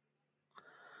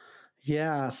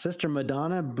 Yeah, Sister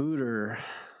Madonna Booter,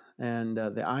 and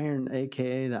the Iron,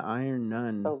 aka the Iron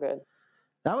Nun. So good.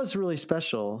 That was really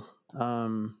special.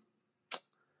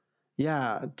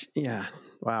 Yeah.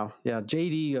 Wow. Yeah.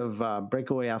 JD of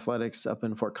Breakaway Athletics up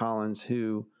in Fort Collins,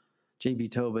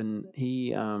 JB Tobin,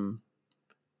 he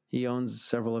owns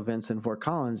several events in Fort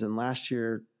Collins. And last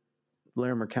year,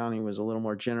 Larimer County was a little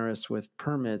more generous with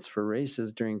permits for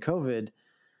races during COVID.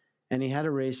 And he had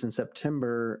a race in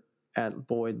September at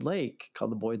Boyd Lake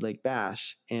called the Boyd Lake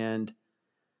Bash. And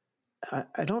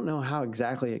I don't know how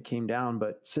exactly it came down,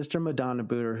 but Sister Madonna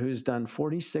Booter, who's done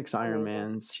 46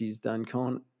 Ironmans, she's done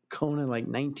Kona like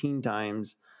 19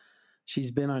 times.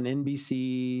 She's been on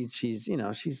NBC.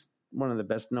 She's one of the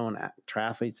best known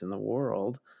triathletes in the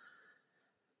world.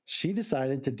 She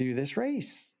decided to do this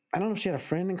race. I don't know if she had a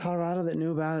friend in Colorado that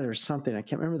knew about it or something. I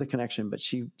can't remember the connection, but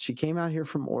she came out here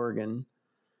from Oregon.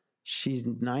 She's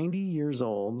 90 years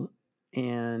old.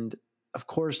 And of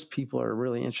course, people are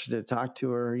really interested to talk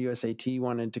to her. USAT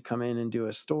wanted to come in and do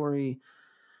a story.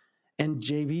 And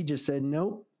JB just said,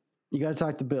 nope, you got to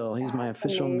talk to Bill. He's my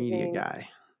official media guy.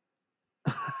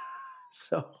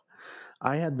 So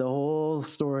I had the whole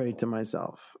story to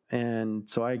myself. And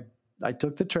so I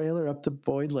took the trailer up to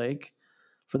Boyd Lake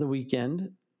for the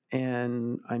weekend,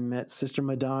 and I met Sister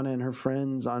Madonna and her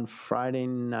friends on Friday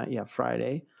night. Yeah,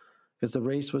 Friday, because the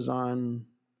race was on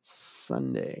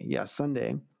Sunday. Yeah,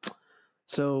 Sunday.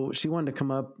 So she wanted to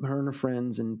come up, her and her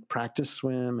friends, and practice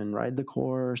swim and ride the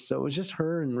course. So it was just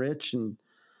her and Rich and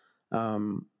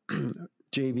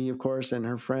JB, of course, and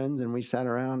her friends. And we sat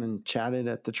around and chatted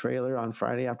at the trailer on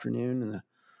Friday afternoon, and the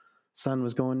sun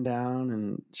was going down,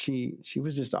 and she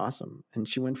was just awesome. And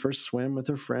she went for a swim with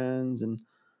her friends, and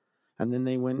then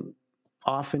they went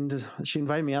off she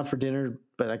invited me out for dinner,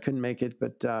 but I couldn't make it.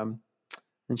 But then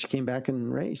she came back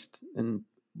and raced, and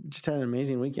just had an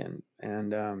amazing weekend.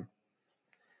 And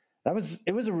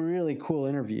it was a really cool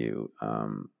interview.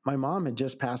 My mom had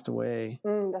just passed away.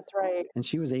 That's right. And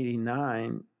she was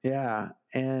 89. Yeah.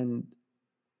 And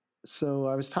so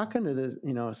I was talking to this,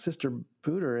 Sister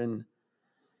Pooter, and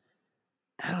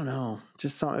I don't know,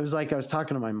 it was like I was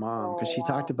talking to my mom, because she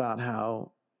talked about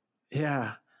how,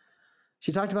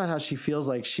 she talked about how she feels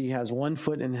like she has one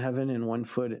foot in heaven and one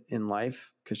foot in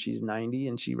life, because she's 90,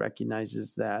 and she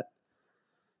recognizes that,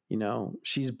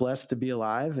 she's blessed to be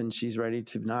alive and she's ready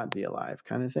to not be alive,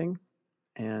 kind of thing.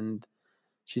 And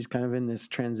she's kind of in this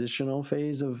transitional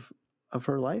phase of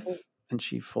her life, and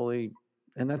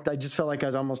I just felt like I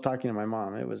was almost talking to my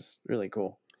mom. It was really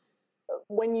cool.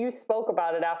 When you spoke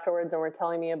about it afterwards and were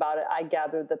telling me about it, I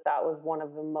gathered that was one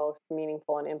of the most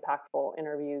meaningful and impactful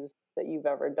interviews that you've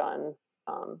ever done,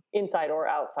 inside or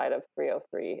outside of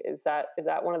 303. Is that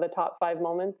one of the top 5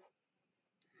 moments?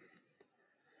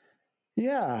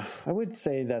 Yeah, I would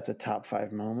say that's a top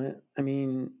 5 moment. I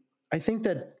mean, I think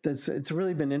it's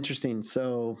really been interesting.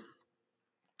 So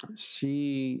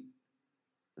she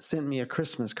sent me a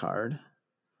Christmas card.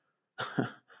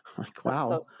 Like, wow.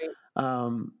 That's so sweet.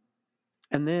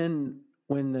 And then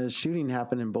when the shooting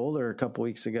happened in Boulder a couple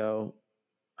weeks ago,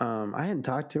 I hadn't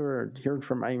talked to her or heard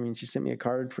from her. I mean, she sent me a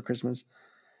card for Christmas.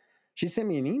 She sent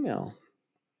me an email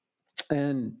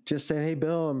and just said, "Hey,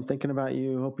 Bill, I'm thinking about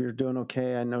you. Hope you're doing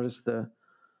okay. I noticed the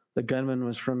gunman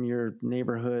was from your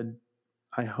neighborhood.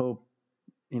 I hope,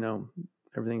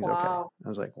 everything's okay." I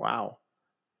was like, wow.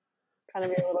 Kind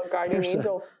of your little guardian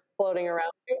angel floating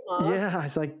around you, huh? Yeah, I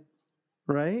was like,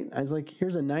 right? I was like,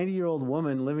 here's a 90-year-old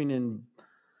woman living in,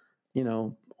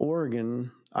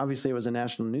 Oregon. Obviously, it was a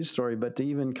national news story, but to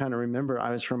even kind of remember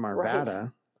I was from Arvada. Right.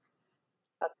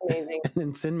 That's amazing. And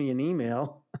then send me an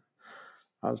email.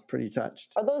 I was pretty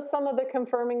touched. Are those some of the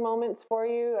confirming moments for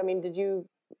you? I mean,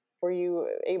 were you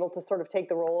able to sort of take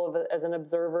the role as an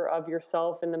observer of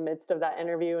yourself in the midst of that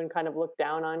interview and kind of look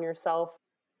down on yourself,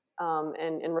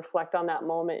 and reflect on that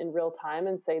moment in real time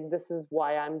and say, this is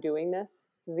why I'm doing this?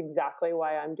 This is exactly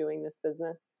why I'm doing this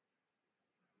business?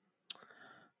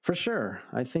 For sure.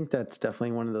 I think that's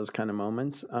definitely one of those kind of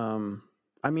moments.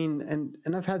 I mean,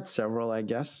 and I've had several, I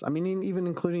guess. I mean, even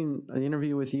including the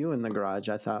interview with you in the garage,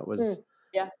 I thought was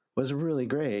really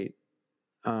great.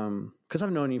 'Cause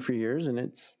I've known you for years, and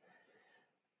it's,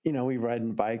 we've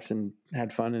ridden bikes and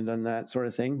had fun and done that sort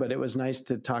of thing, but it was nice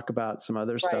to talk about some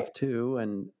other stuff too.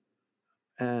 And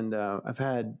I've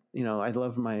had, I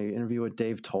love my interview with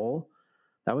Dave Toll.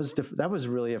 That was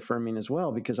really affirming as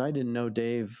well, because I didn't know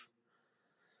Dave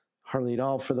hardly at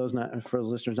all. For those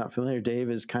listeners not familiar, Dave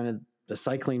is kind of the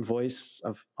cycling voice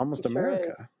of almost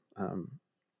America,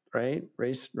 right?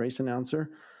 Race announcer.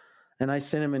 And I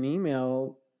sent him an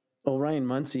email. Ryan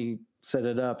Muncie set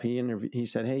it up. He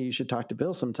said, "Hey, you should talk to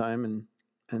Bill sometime."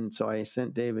 And so I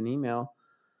sent Dave an email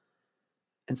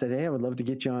and said, "Hey, I would love to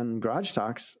get you on Garage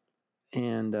Talks."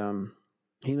 And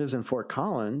he lives in Fort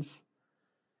Collins.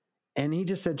 And he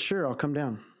just said, "Sure, I'll come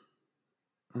down."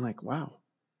 I'm like, wow.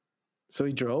 So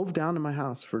he drove down to my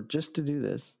house just to do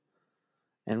this.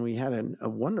 And we had a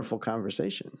wonderful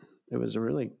conversation. It was a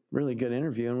really, really good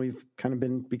interview. And we've kind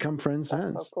of become friends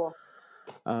since. That's so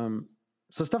cool.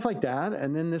 So stuff like that.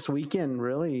 And then this weekend,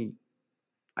 really,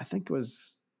 I think it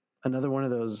was another one of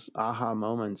those aha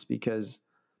moments, because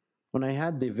when I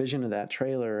had the vision of that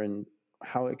trailer and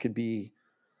how it could be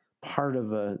part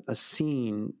of a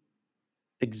scene,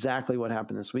 exactly what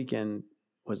happened this weekend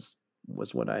was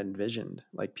was what I envisioned.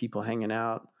 Like people hanging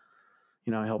out,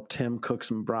 I helped Tim cook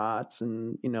some brats,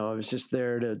 and, I was just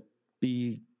there to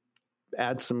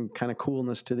add some kind of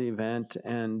coolness to the event.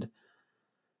 And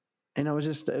it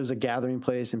was a gathering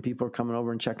place, and people were coming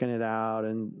over and checking it out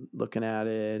and looking at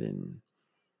it.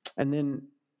 And then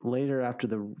later after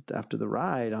the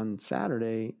ride on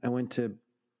Saturday, I went to,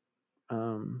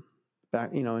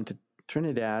 back, into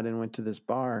Trinidad, and went to this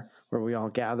bar where we all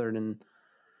gathered, and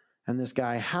this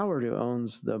guy, Howard, who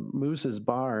owns the Moose's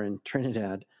Bar in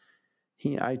Trinidad,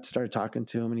 I started talking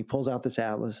to him, and he pulls out this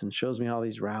atlas and shows me all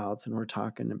these routes, and we're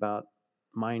talking about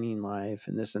mining life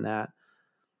and this and that.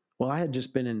 Well, I had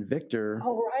just been in Victor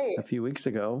a few weeks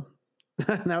ago.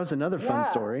 That was another fun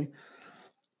story.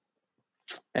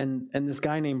 And this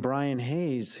guy named Brian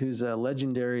Hayes, who's a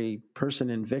legendary person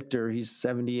in Victor, he's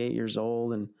 78 years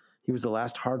old, and he was the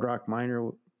last hard rock miner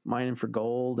mining for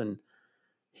gold. And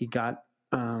he got,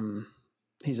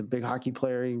 he's a big hockey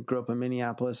player. He grew up in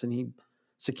Minneapolis, and he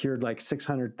secured like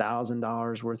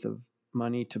 $600,000 worth of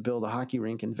money to build a hockey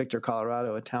rink in Victor,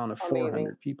 Colorado, a town of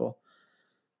 400 people.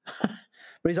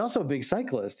 But he's also a big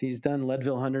cyclist. He's done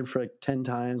Leadville 100 for like 10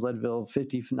 times, Leadville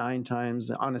 59 times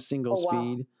on a single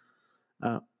speed.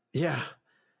 Yeah.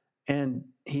 And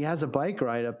he has a bike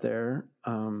ride up there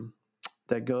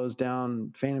that goes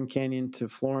down Phantom Canyon to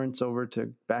Florence,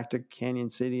 back to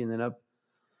Canyon City, and then up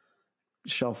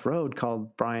Shelf Road,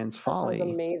 called Brian's Folly. That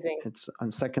sounds amazing. It's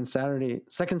on second Saturday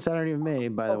of May,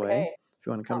 by the way, if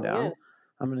you want to come down.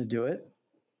 I'm going to do it.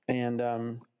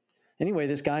 And anyway,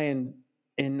 this guy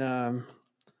in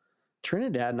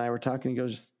Trinidad and I were talking.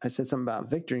 I said something about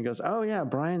Victor, and he goes, "Oh yeah,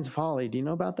 Brian's Folly. Do you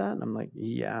know about that?" And I'm like,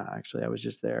 "Yeah, actually, I was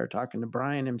just there talking to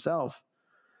Brian himself."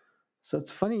 So it's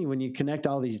funny when you connect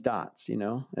all these dots,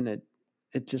 and it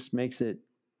just makes it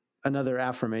another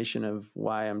affirmation of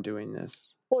why I'm doing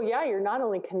this. Well, yeah, you're not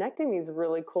only connecting these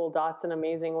really cool dots in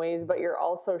amazing ways, but you're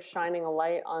also shining a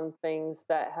light on things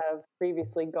that have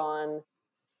previously gone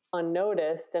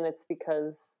unnoticed. And it's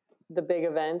because the big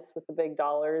events with the big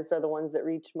dollars are the ones that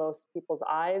reach most people's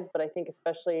eyes. But I think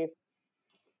especially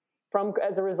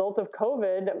as a result of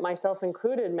COVID, myself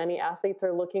included, many athletes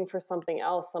are looking for something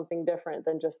else, something different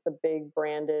than just the big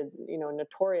branded,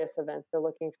 notorious events. They're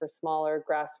looking for smaller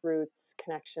grassroots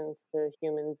connections to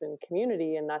humans and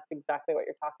community. And that's exactly what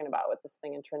you're talking about with this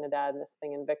thing in Trinidad and this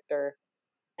thing in Victor.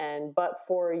 But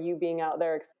for you being out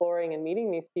there exploring and meeting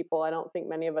these people, I don't think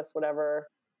many of us would ever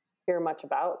hear much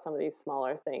about some of these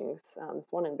smaller things. This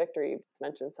one in Victor you just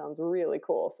mentioned sounds really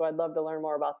cool. So I'd love to learn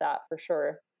more about that for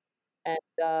sure. And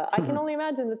I can only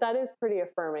imagine that is pretty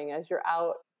affirming as you're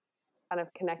out kind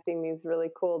of connecting these really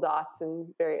cool dots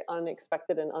in very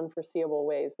unexpected and unforeseeable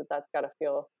ways. That's got to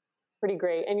feel pretty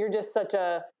great. And you're just such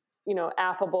a,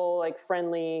 affable, like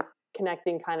friendly,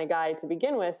 connecting kind of guy to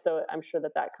begin with. So I'm sure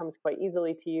that comes quite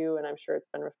easily to you. And I'm sure it's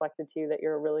been reflected to you that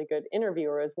you're a really good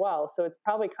interviewer as well. So it's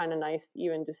probably kind of nice to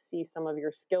even just see some of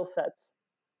your skill sets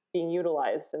being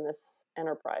utilized in this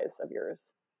enterprise of yours.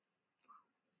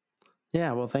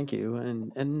 Yeah, well, thank you.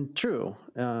 And true.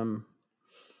 Yeah,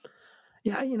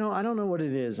 I don't know what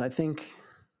it is. I think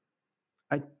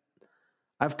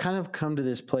I've kind of come to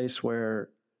this place where,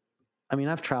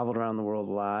 I've traveled around the world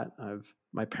a lot.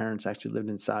 My parents actually lived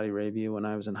in Saudi Arabia when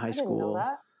I was in high school. Didn't know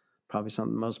that. Probably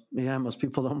something most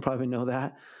people don't probably know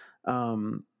that. I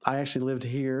actually lived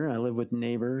here, and I lived with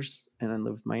neighbors, and I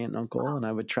lived with my aunt and uncle, and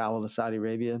I would travel to Saudi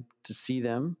Arabia to see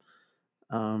them.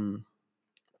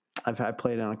 I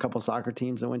played on a couple soccer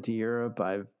teams. I went to Europe.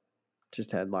 I've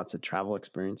just had lots of travel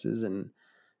experiences, and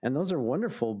those are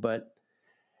wonderful. But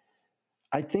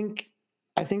I think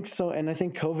so. And I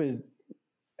think COVID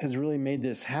has really made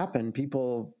this happen.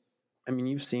 People,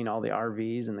 you've seen all the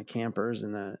RVs and the campers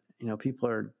and people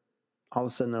are all of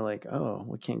a sudden they're like, oh,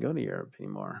 we can't go to Europe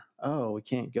anymore. Oh, we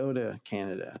can't go to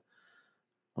Canada.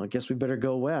 Well, I guess we better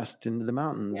go west into the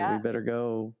mountains. Yeah. Or we better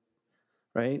go,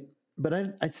 right? But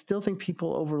I still think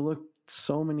people overlook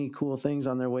so many cool things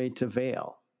on their way to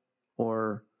Vail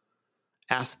or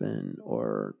Aspen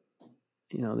or,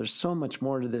 there's so much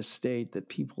more to this state that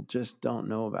people just don't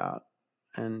know about.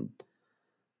 And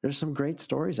there's some great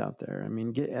stories out there.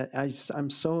 I'm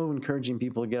so encouraging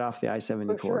people to get off the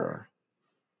I-70 corridor.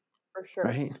 For sure.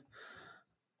 Right?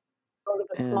 Go to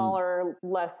the smaller,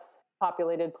 less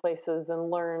populated places and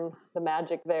learn the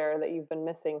magic there that you've been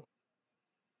missing.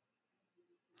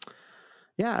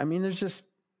 Yeah, I don't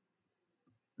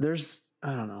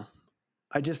know.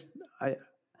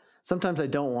 Sometimes I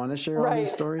don't want to share all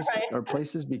these stories or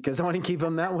places because I want to keep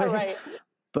them that way. Right.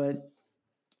 But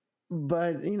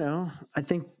I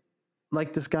think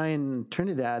like this guy in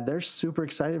Trinidad, they're super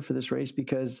excited for this race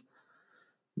because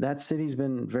that city's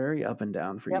been very up and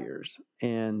down for Yep. years,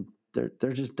 and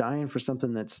they're just dying for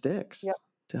something that sticks Yep.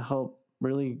 to help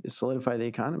really solidify the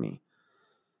economy.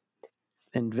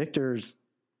 And Victor's,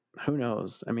 who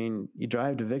knows? I mean, you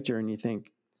drive to Victor and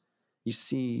you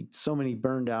see so many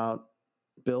burned out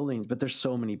buildings, but there's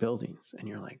so many buildings, and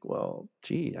you're like, well,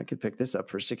 gee, I could pick this up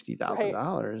for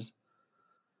 $60,000.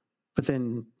 But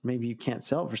then maybe you can't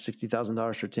sell it for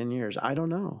 $60,000 for 10 years. I don't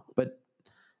know, but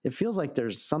it feels like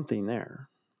there's something there.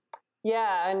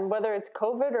 Yeah, and whether it's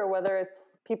COVID or whether it's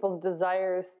people's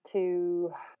desires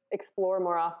to explore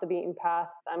more off the beaten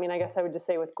path. I mean, I guess I would just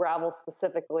say with gravel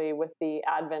specifically, with the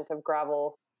advent of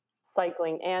gravel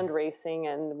cycling and racing,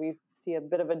 and we see a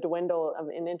bit of a dwindle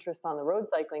in interest on the road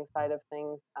cycling side of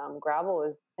things, gravel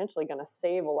is potentially going to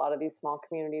save a lot of these small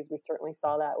communities. We certainly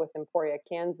saw that with Emporia,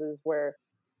 Kansas, where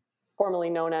formerly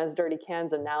known as Dirty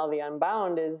Kansas, now the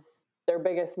Unbound, is their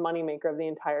biggest moneymaker of the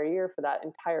entire year for that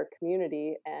entire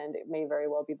community. And it may very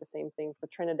well be the same thing for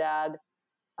Trinidad.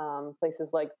 Places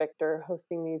like Victor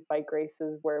hosting these bike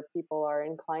races where people are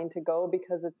inclined to go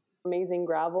because it's amazing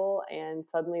gravel, and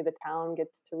suddenly the town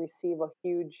gets to receive a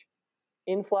huge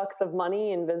influx of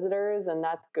money and visitors, and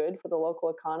that's good for the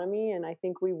local economy. And I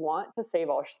think we want to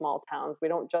save our small towns. We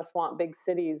don't just want big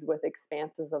cities with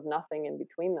expanses of nothing in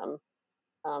between them.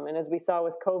 And as we saw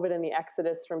with COVID and the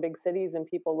exodus from big cities and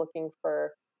people looking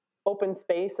for open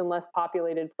space and less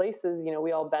populated places,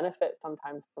 we all benefit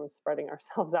sometimes from spreading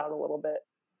ourselves out a little bit.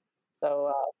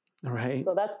 So, Right.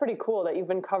 So that's pretty cool that you've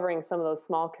been covering some of those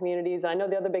small communities. I know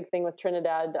the other big thing with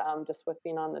Trinidad, just with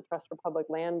being on the Trust Republic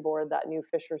Land Board, that new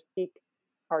Fisher's Peak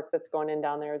park that's going in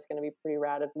down there is going to be pretty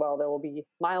rad as well. There will be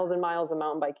miles and miles of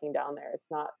mountain biking down there.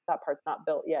 That part's not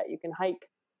built yet. You can hike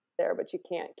there, but you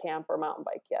can't camp or mountain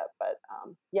bike yet. But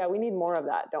yeah, we need more of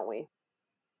that, don't we?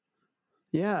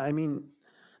 Yeah, I mean,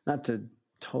 not to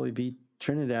totally beat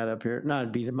Trinidad up here,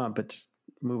 not beat him up, but just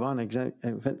move on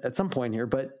at some point here.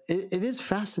 But it is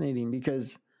fascinating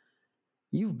because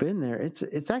you've been there.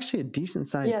 It's actually a decent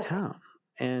sized town,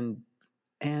 and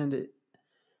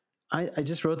I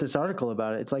just wrote this article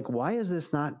about it. It's like, why is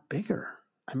this not bigger?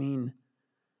 I mean,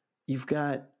 you've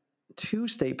got 2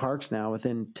 state parks now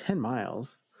within 10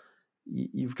 miles.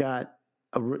 You've got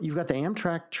the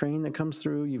Amtrak train that comes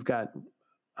through. You've got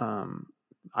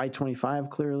I-25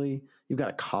 clearly. You've got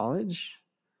a college.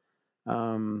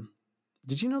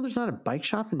 Did you know there's not a bike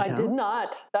shop in town? I did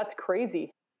not. That's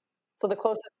crazy. So the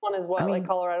closest one is what, like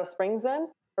Colorado Springs then?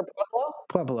 Or Pueblo?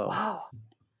 Pueblo. Wow.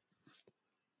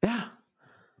 Yeah.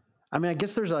 I mean, I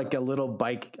guess there's like a little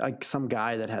bike, like some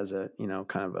guy that has a,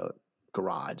 kind of a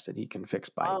garage that he can fix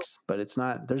bikes, but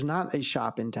there's not a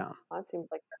shop in town. That seems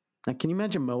like Now, can you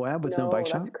imagine Moab with no bike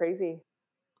shop? That's crazy.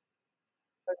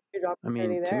 I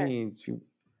mean, to me,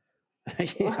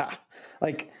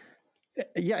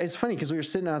 yeah, it's funny because we were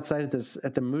sitting outside at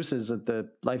the Mooses at the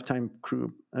Lifetime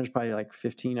crew. There's probably like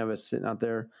 15 of us sitting out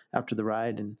there after the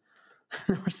ride, and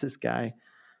there was this guy,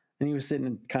 and he was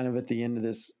sitting kind of at the end of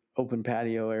this open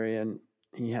patio area, and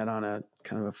he had on a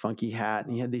kind of a funky hat,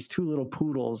 and he had these 2 little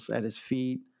poodles at his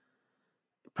feet,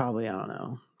 probably, I don't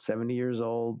know, 70 years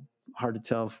old. Hard to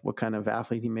tell what kind of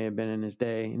athlete he may have been in his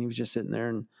day. And he was just sitting there,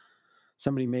 and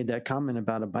somebody made that comment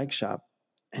about a bike shop,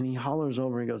 and he hollers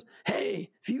over and goes,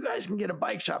 "Hey, if you guys can get a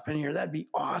bike shop in here, that'd be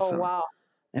awesome." Oh, wow.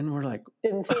 And we're like,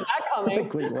 didn't see that coming.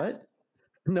 Like, wait, what?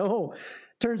 No,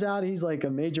 turns out he's like a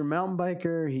major mountain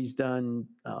biker. He's done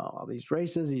all these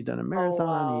races. He's done a marathon.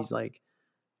 Oh, wow. He's like,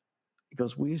 he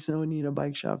goes, "We so need a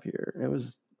bike shop here." It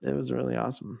was really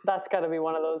awesome. That's got to be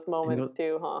one of those moments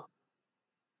too, huh?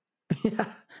 Yeah.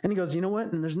 And he goes, "You know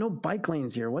what? And there's no bike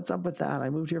lanes here. What's up with that? I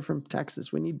moved here from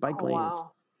Texas. We need bike lanes."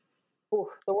 Wow. Ooh,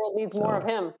 the world needs more of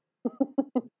him.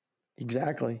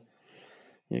 Exactly.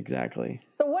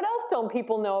 So what else don't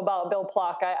people know about Bill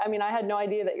Plock? I mean, I had no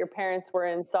idea that your parents were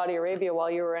in Saudi Arabia while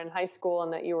you were in high school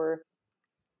and that you were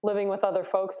living with other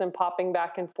folks and popping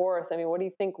back and forth. I mean, what do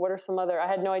you think? What are some other? I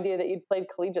had no idea that you'd played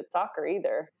collegiate soccer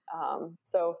either.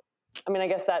 So, I mean, I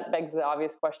guess that begs the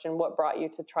obvious question: what brought you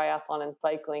to triathlon and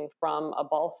cycling from a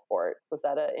ball sport? Was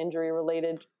that an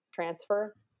injury-related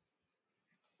transfer?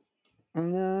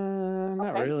 No,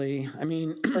 not really. I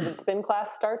mean, or did spin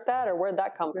class start that, or where'd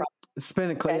that come from?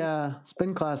 Spin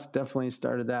class definitely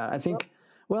started that. I think.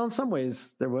 Well, in some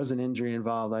ways, there was an injury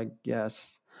involved, I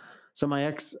guess. So my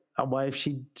ex-wife,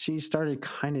 she started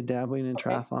kind of dabbling in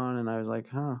triathlon, and I was like,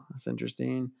 "Huh, that's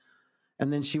interesting."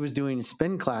 And then she was doing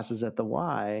spin classes at the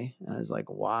Y, and I was like,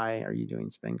 "Why are you doing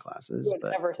spin classes?" You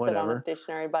would never sit on a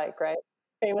stationary bike, right?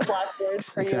 Famous last words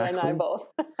for you and I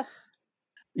both.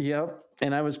 Yep.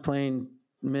 And I was playing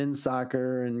men's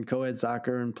soccer and co-ed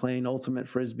soccer and playing ultimate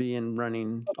frisbee and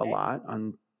running a lot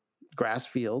on grass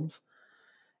fields,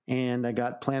 and I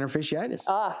got plantar fasciitis.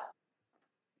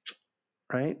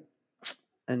 Right.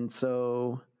 And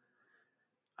so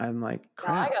I'm like,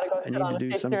 crap, now I gotta go sit on a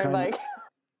stationary bike.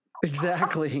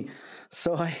 Exactly.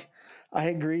 So I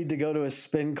agreed to go to a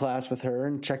spin class with her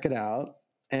and check it out.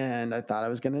 And I thought I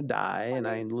was going to die,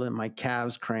 and my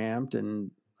calves cramped,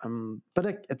 and but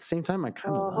at the same time, I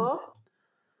kind of loved it.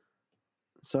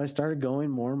 So I started going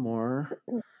more and more.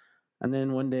 And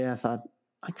then one day I thought,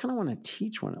 I kind of want to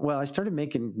teach one. Well, I started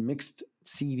making mixed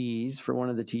CDs for one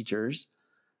of the teachers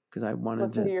because I wanted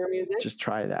Listen to your music. Just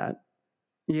try that.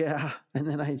 Yeah. And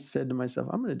then I said to myself,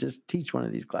 I'm going to just teach one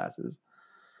of these classes.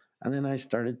 And then I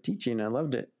started teaching. I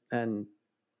loved it. And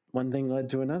one thing led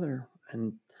to another.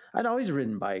 And I'd always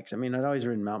ridden bikes. I mean, I'd always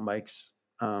ridden mountain bikes.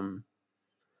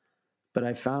 But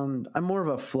I found I'm more of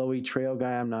a flowy trail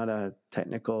guy. I'm not a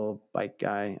technical bike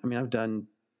guy. I mean, I've done,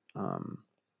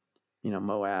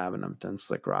 Moab, and I've done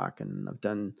Slick Rock, and I've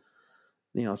done,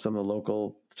 some of the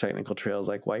local technical trails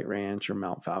like White Ranch or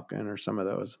Mount Falcon or some of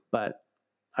those. But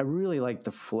I really like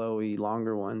the flowy,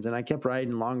 longer ones. And I kept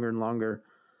riding longer and longer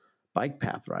bike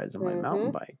path rides on my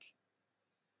mountain bike.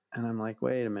 And I'm like,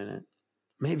 wait a minute,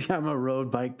 maybe I'm a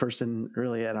road bike person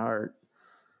really at heart.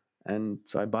 And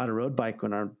so I bought a road bike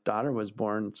when our daughter was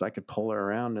born so I could pull her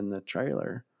around in the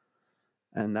trailer.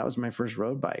 And that was my first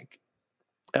road bike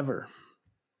ever.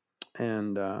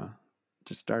 And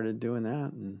just started doing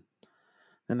that. And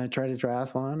then I tried a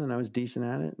triathlon, and I was decent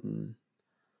at it, and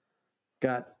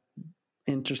got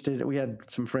interested. We had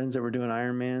some friends that were doing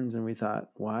Ironmans, and we thought,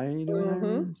 why are you doing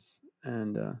Ironmans?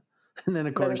 And then,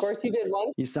 of course, you did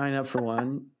one. You sign up for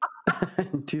one.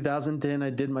 In 2010,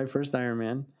 I did my first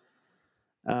Ironman.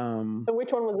 So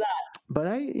which one was that? But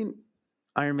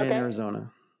Ironman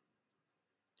Arizona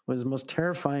was the most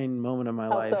terrifying moment of my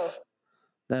life.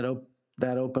 So?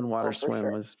 That open water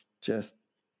swim was just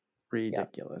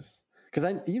ridiculous. Because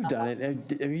you've done it.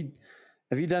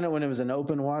 Have you done it when it was an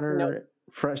open water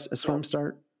fresh swim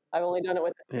start? I've only done it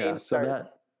with the same starts.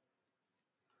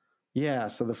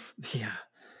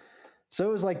 So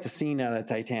it was like the scene out of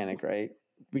Titanic, right?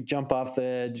 We jump off the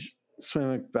edge,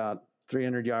 swim about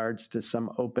 300 yards to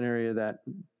some open area of that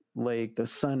lake. The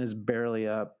sun is barely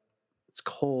up. It's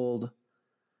cold.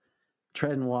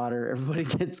 Treading water. Everybody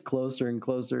gets closer and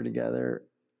closer together.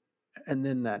 And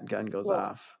then that gun goes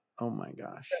off. Oh my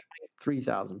gosh.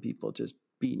 3,000 people just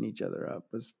beating each other up.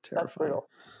 It was terrifying. That's brutal.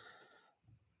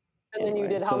 And then you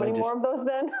did how many more of those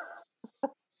then?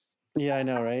 Yeah, I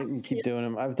know, right? And keep doing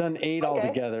them. I've done 8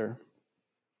 altogether.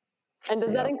 And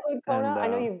does that include Kona? I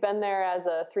know you've been there as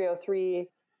a 303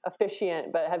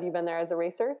 officiant, but have you been there as a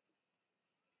racer?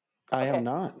 I have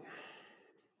not.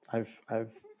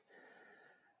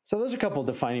 So there's a couple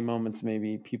defining moments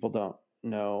maybe people don't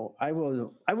know. I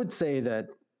would say that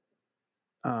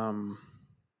I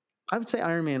would say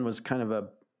Ironman was kind of a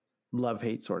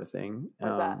love-hate sort of thing.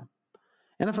 And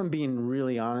if I'm being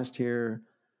really honest here,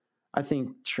 I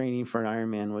think training for an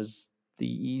Ironman was the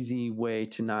easy way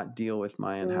to not deal with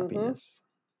my unhappiness.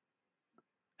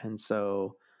 And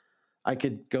so I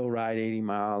could go ride 80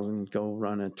 miles and go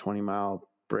run a 20-mile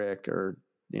brick, or,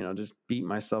 just beat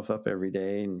myself up every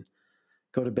day and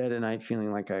go to bed at night feeling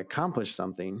like I accomplished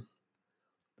something.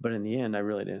 But in the end, I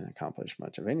really didn't accomplish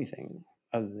much of anything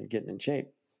other than getting in shape.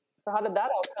 So how did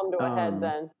that all come to a head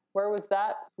then? Where was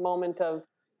that moment of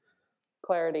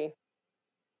clarity?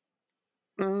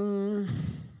 I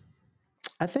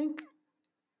think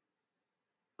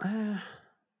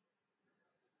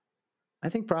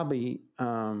probably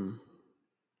Ironman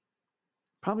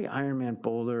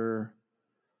Boulder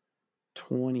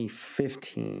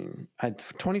 2015.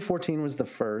 2014 was the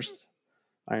first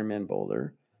Ironman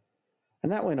Boulder,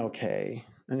 and that went okay.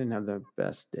 I didn't have the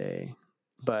best day,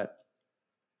 but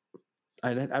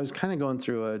I was kind of going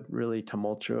through a really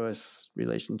tumultuous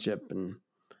relationship, and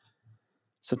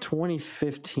so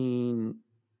 2015,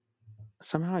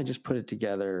 somehow I just put it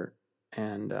together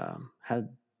and had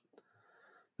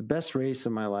the best race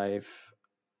of my life.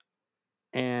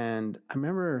 And I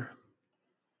remember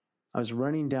I was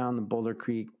running down the Boulder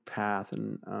Creek path,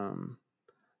 and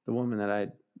the woman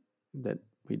that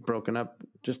we'd broken up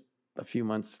just a few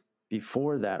months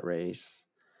before that race,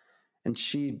 and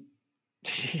she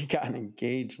got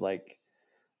engaged like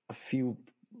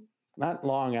not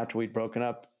long after we'd broken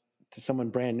up, to someone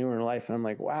brand new in her life. And I'm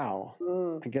like, wow,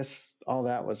 I guess all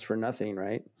that was for nothing,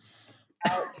 right?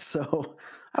 So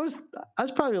I was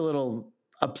probably a little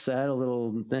upset, a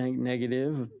little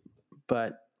negative,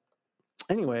 but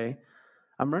anyway,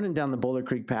 I'm running down the Boulder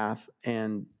Creek path,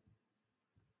 and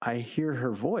I hear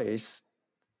her voice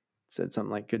said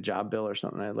something like, "Good job, Bill," or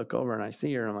something. I look over and I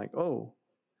see her, and I'm like, oh.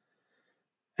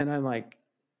 And I'm like,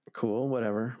 cool,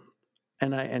 whatever.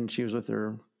 And she was with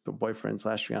her boyfriend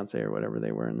 / fiance or whatever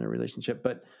they were in their relationship.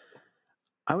 But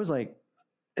I was like,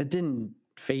 it didn't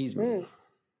faze me.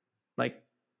 Like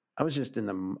I was in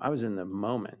the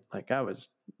moment. Like I was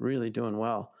really doing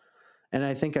well. And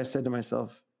I think I said to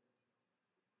myself,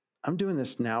 I'm doing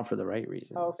this now for the right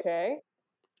reasons. Okay.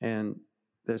 And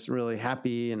just really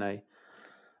happy. And I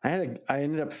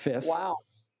ended up 5th. Wow.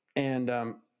 And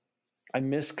I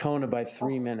missed Kona by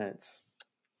 3 minutes.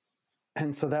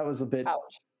 And so that was a bit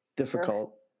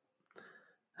difficult.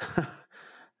 Sure.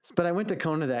 But I went to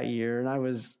Kona that year, and I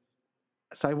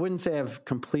wouldn't say I've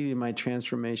completed my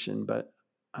transformation, but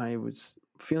I was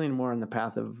feeling more on the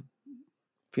path of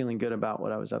feeling good about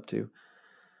what I was up to.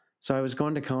 So I was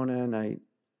going to Kona, and I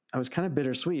was kind of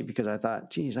bittersweet because I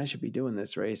thought, geez, I should be doing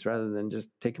this race rather than just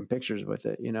taking pictures with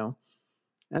it, you know?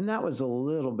 And that was a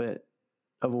little bit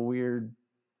of a weird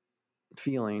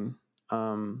feeling.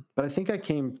 But I think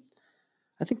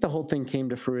the whole thing came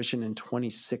to fruition in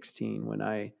 2016 when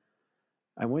I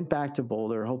went back to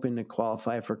Boulder hoping to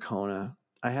qualify for Kona.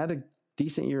 I had a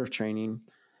decent year of training.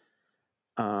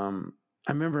 I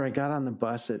remember I got on the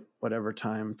bus at whatever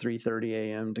time, 3:30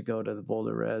 a.m. to go to the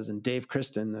Boulder Res, and Dave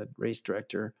Kristen, the race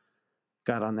director,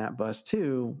 got on that bus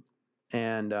too.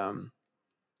 And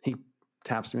he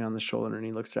taps me on the shoulder and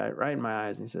he looks right in my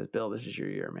eyes and he says, Bill, this is your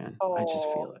year, man. Oh. I just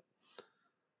feel it.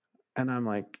 And I'm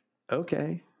like,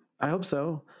 okay, I hope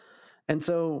so. And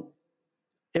so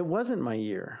it wasn't my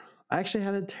year. I actually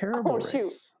had a terrible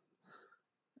race.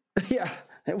 Yeah,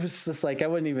 it was just like I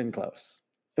wasn't even close.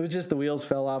 It was just the wheels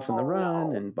fell off in the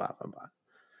run and blah, blah, blah.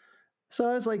 So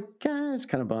I was like, it's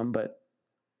kind of bummed. But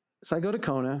so I go to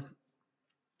Kona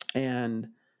and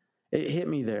it hit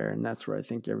me there. And that's where I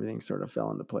think everything sort of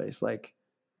fell into place. Like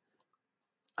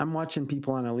I'm watching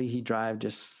people on Ali'i Drive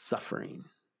just suffering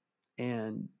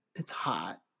and it's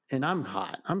hot and I'm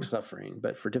hot. I'm suffering,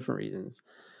 but for different reasons.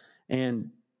 And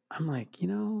I'm like, this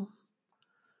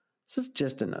is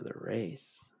just another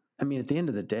race. I mean, at the end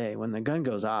of the day, when the gun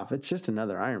goes off, it's just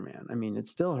another Ironman. I mean, it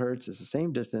still hurts. It's the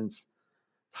same distance.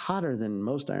 It's hotter than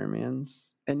most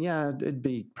Ironmans. And yeah, it'd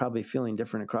be probably feeling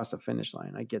different across the finish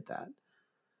line. I get that.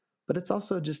 But it's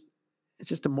also just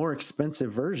a more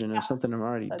expensive version of something I've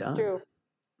already done. True.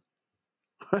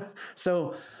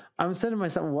 So I'm saying to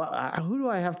myself, who do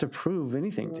I have to prove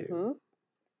anything to?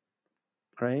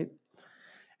 Right?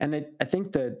 And I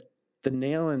think that the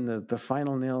nail in the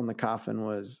final nail in the coffin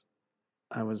was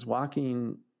I was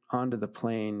walking onto the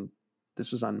plane.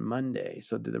 This was on Monday.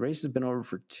 So the race has been over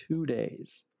for 2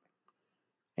 days.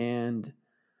 And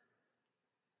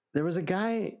there was a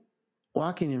guy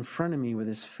walking in front of me with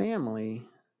his family.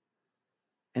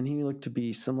 And he looked to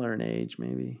be similar in age,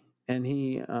 maybe. And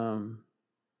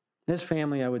his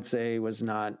family, I would say, was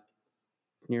not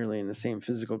nearly in the same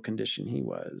physical condition he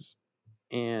was.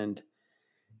 And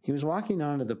he was walking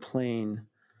onto the plane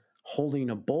holding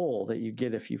a bowl that you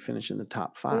get if you finish in the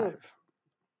top 5.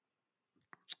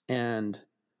 And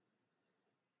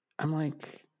I'm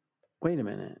like, wait a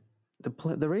minute.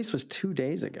 The race was 2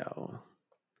 days ago.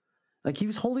 Like he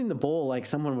was holding the bowl like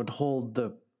someone would hold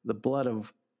the blood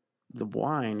of the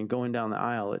wine and going down the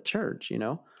aisle at church,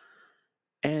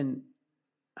 And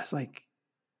I was like,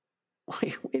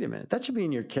 wait a minute. That should be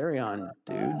in your carry-on,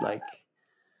 dude. Like,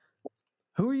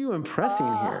 who are you impressing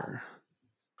here?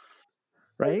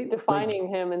 Right? Defining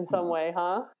him in some way,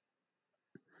 huh?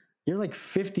 You're like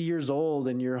 50 years old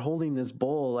and you're holding this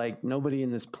bowl like nobody in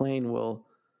this plane will,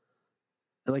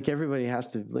 like everybody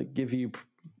has to like give you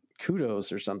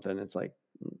kudos or something. It's like,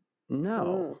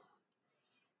 no,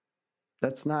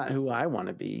 that's not who I want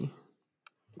to be.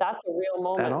 That's a real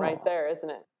moment right there, isn't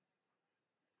it?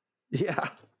 Yeah.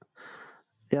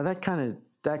 Yeah, that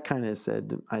kind of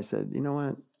said, I said, you know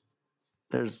what?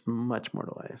 There's much more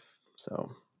to life.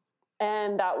 So.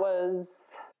 And that was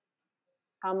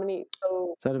how many?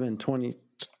 So that'd have been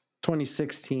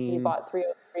 2016. You bought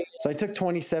 303. So I took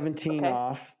 2017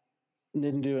 off,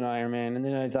 didn't do an Ironman. And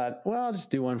then I thought, well, I'll just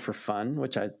do one for fun,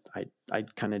 which I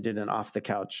kind of did an off the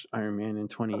couch Ironman in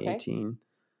 2018. Okay. And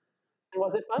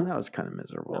was it fun? And that was kind of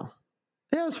miserable. No.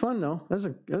 Yeah, it was fun though. It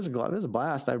was a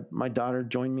blast. My daughter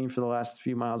joined me for the last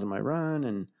few miles of my run.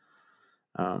 And,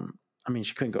 I mean,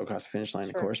 she couldn't go across the finish line,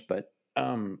 of course, but,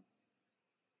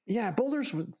 yeah,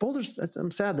 Boulder's. I'm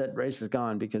sad that race is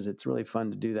gone because it's really fun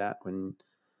to do that when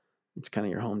it's kind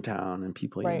of your hometown and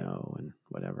people you know and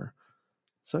whatever.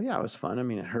 So yeah, it was fun. I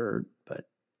mean, it hurt, but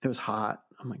it was hot.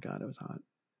 Oh my God, it was hot.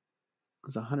 It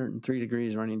was 103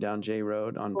 degrees running down J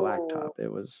Road on blacktop.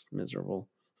 It was miserable.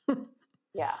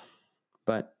 Yeah.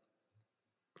 But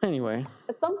Anyway,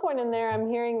 at some point in there, I'm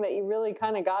hearing that you really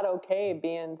kind of got okay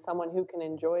being someone who can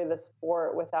enjoy the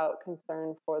sport without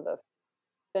concern for the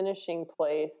finishing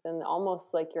place, and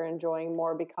almost like you're enjoying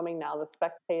more becoming now the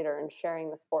spectator and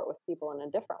sharing the sport with people in a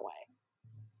different way.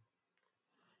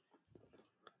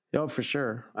 oh, for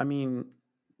sure. I mean,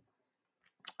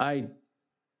 I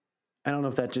don't know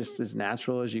if that just is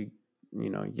natural as you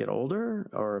get older,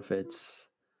 or if it's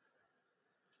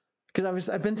because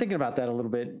I've been thinking about that a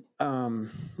little bit.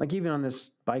 Like even on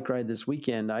this bike ride this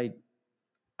weekend,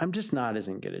 I'm just not as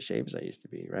in good a shape as I used to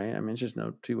be, right? I mean, it's just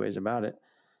no two ways about it.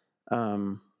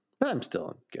 But I'm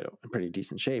still in pretty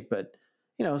decent shape. But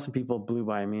some people blew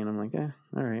by me, and I'm like, all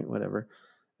right, whatever.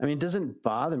 I mean, it doesn't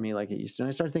bother me like it used to. And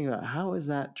I started thinking about how is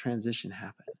that transition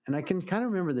happen? And I can kind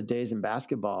of remember the days in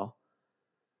basketball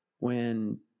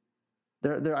when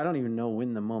I don't even know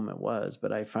when the moment was,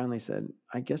 but I finally said,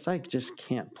 I guess I just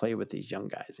can't play with these young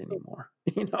guys anymore.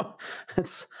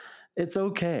 It's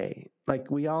okay. Like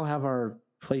we all have our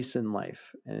place in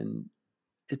life, and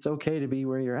it's okay to be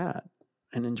where you're at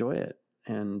and enjoy it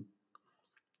and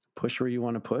push where you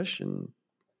want to push and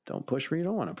don't push where you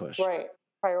don't want to push. Right.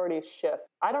 Priorities shift.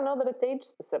 I don't know that it's age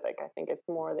specific. I think it's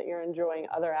more that you're enjoying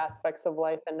other aspects of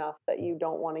life enough that you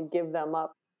don't want to give them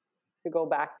up to go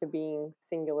back to being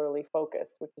singularly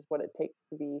focused, which is what it takes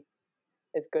to be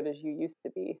as good as you used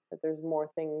to be. That there's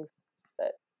more things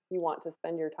that you want to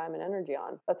spend your time and energy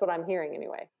on. That's what I'm hearing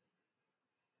anyway.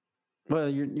 Well,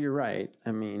 you're right.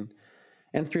 I mean,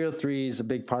 and 303 is a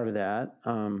big part of that.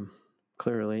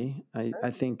 Clearly,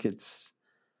 I think it's,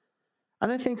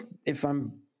 and I think if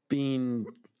I'm being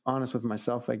honest with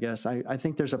myself, I guess I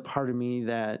think there's a part of me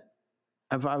that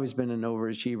I've always been an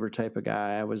overachiever type of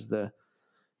guy. I was the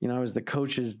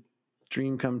coach's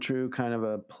dream come true kind of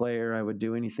a player. I would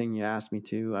do anything you asked me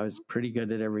to. I was pretty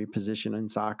good at every position in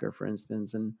soccer, for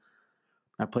instance. And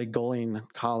I played goalie in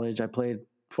college. I played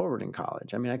forward in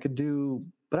college. I mean, I could do,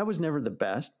 but I was never the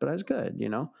best, but I was good,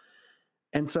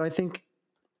 And so I think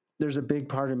there's a big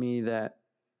part of me that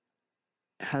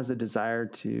has a desire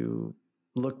to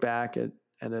look back at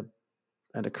a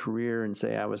career and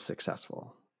say I was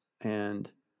successful. And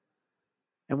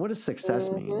what does success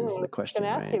mean is the question,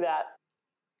 I was going to ask you that.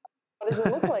 What does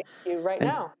it look like to you right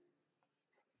now?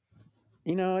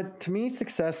 To me,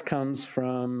 success comes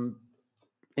from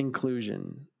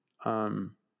inclusion. It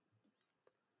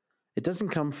doesn't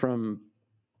come from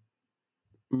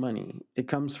money. It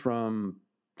comes from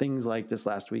things like this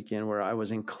last weekend where I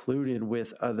was included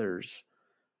with others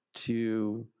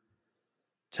to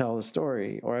tell the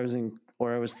story, or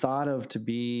I was thought of to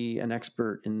be an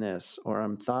expert in this, or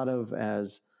I'm thought of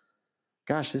as,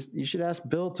 gosh, you should ask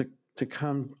Bill to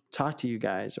come talk to you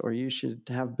guys, or you should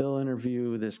have Bill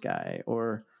interview this guy.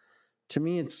 Or to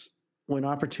me, it's when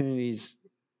opportunities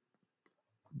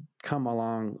come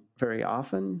along very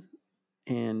often,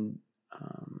 and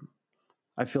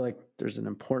I feel like there's an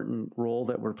important role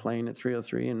that we're playing at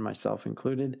 303, and myself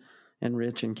included, and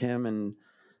Rich and Kim and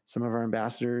some of our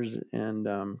ambassadors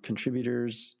and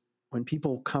contributors. When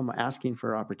people come asking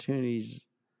for opportunities,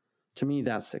 to me,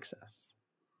 that's success.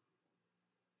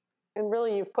 And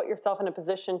really, you've put yourself in a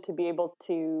position to be able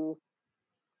to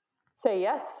say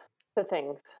yes to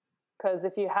things. Because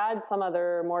if you had some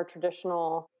other more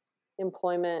traditional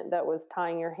employment that was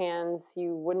tying your hands,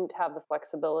 you wouldn't have the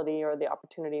flexibility or the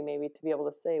opportunity maybe to be able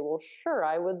to say, well, sure,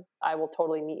 I will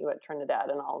totally meet you at Trinidad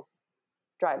and I'll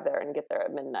drive there and get there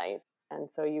at midnight.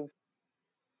 And so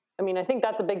I think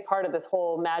that's a big part of this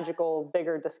whole magical,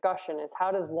 bigger discussion is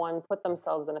how does one put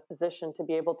themselves in a position to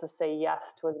be able to say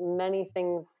yes to as many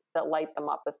things that light them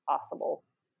up as possible?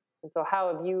 And so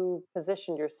how have you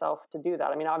positioned yourself to do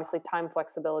that? I mean, obviously time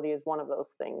flexibility is one of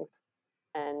those things,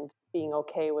 and being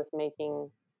okay with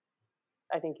making,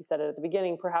 I think you said it at the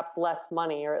beginning, perhaps less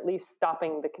money, or at least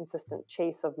stopping the consistent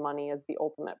chase of money as the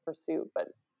ultimate pursuit. But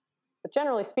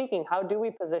generally speaking, how do we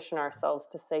position ourselves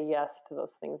to say yes to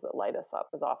those things that light us up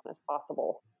as often as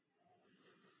possible?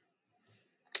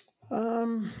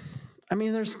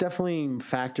 There's definitely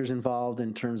factors involved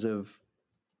in terms of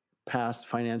past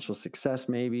financial success,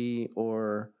 maybe,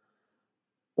 or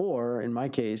in my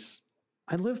case,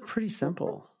 I live pretty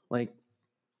simple. Like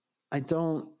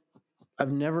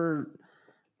I've never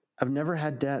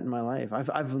had debt in my life.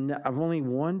 I've only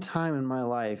one time in my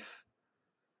life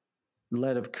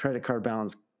let a credit card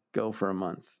balance go for a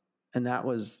month. And that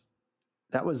was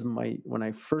when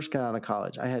I first got out of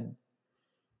college, I had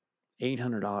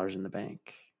 $800 in the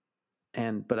bank,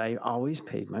 but I always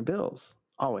paid my bills,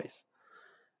 always.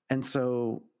 And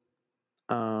so,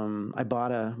 I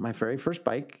bought my very first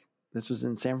bike. This was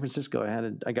in San Francisco.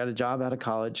 I got a job out of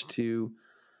college to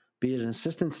be an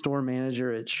assistant store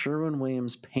manager at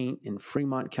Sherwin-Williams Paint in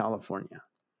Fremont, California.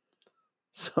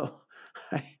 So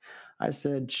I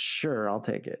said, sure, I'll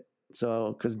take it.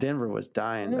 So, because Denver was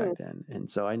dying back then. And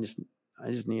so I just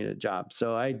needed a job.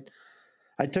 So I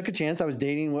took a chance. I was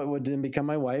dating what would then become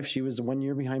my wife. She was 1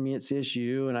 year behind me at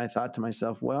CSU. And I thought to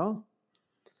myself, well,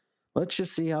 let's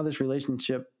just see how this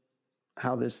relationship,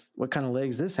 what kind of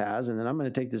legs this has. And then I'm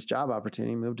going to take this job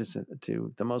opportunity, move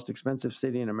to the most expensive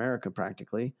city in America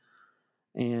practically.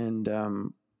 And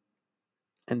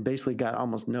basically got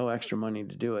almost no extra money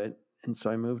to do it. And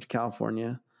so I moved to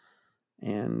California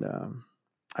and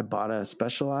I bought a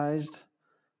Specialized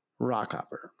rock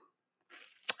hopper.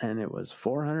 And it was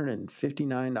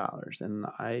 $459. And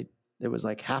it was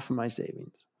like half of my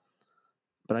savings.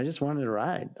 But I just wanted to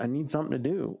ride. I need something to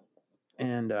do.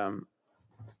 And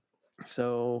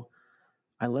so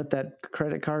I let that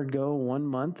credit card go 1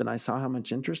 month, and I saw how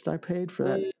much interest I paid for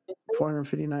that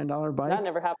 $459 bike. That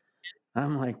never happened.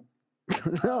 I'm like,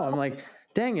 no, I'm like,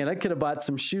 dang it, I could have bought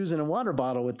some shoes and a water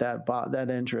bottle with that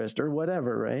interest or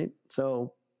whatever, right?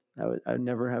 So I would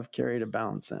never have carried a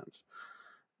balance since.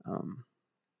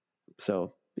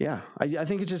 So yeah, I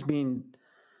think it's just being,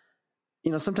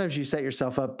 sometimes you set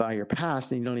yourself up by your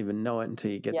past and you don't even know it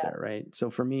until you get there, right? So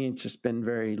for me, it's just been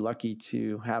very lucky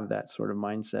to have that sort of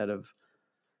mindset of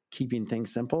keeping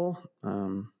things simple.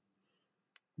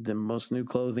 The most new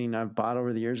clothing I've bought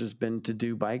over the years has been to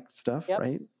do bike stuff,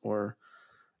 right? Or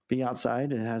be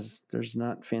outside. There's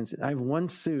not fancy. I have one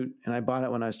suit and I bought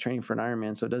it when I was training for an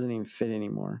Ironman, so it doesn't even fit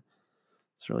anymore.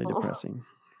 It's really depressing.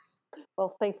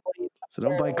 Well, thankfully. So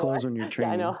don't buy clothes when you're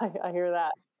training. Yeah, I know. I hear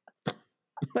that.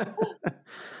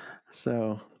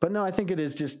 So, but no, I think it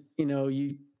is just,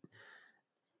 you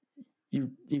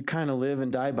kind of live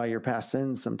and die by your past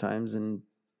sins sometimes. And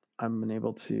I've been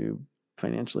able to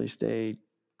financially stay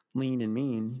lean and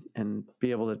mean and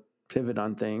be able to pivot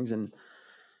on things. And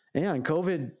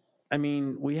COVID,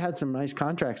 we had some nice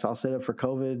contracts all set up for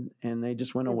COVID and they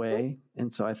just went away.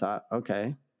 And so I thought,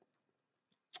 okay,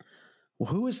 well,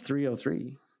 who is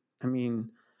 303?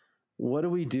 What do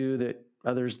we do that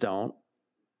others don't?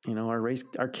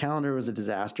 Our calendar was a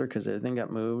disaster because everything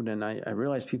got moved, and I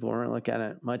realized people weren't looking at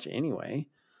it much anyway.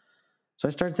 So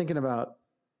I started thinking about,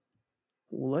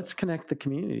 let's connect the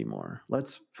community more.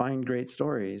 Let's find great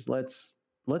stories. Let's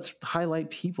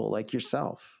highlight people like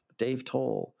yourself, Dave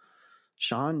Toll,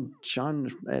 Sean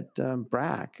at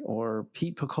BRAC, or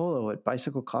Pete Piccolo at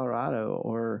Bicycle Colorado,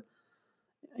 or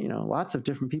lots of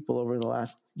different people over the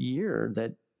last year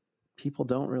that people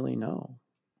don't really know.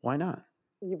 Why not?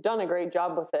 You've done a great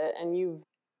job with it, and you've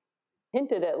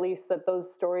hinted at least that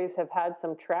those stories have had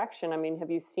some traction.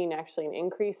 Have you seen actually an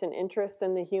increase in interest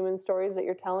in the human stories that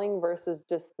you're telling versus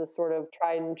just the sort of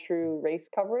tried and true race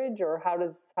coverage, or how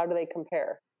do they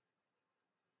compare?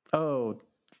 Oh,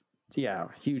 yeah,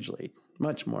 hugely.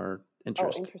 Much more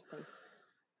interest. Oh, interesting.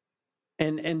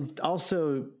 And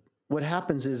also what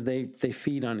happens is they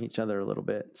feed on each other a little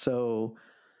bit. So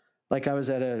like I was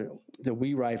at the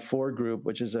We Ride 4 group,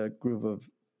 which is a group of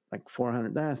like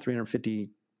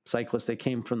 350 cyclists. They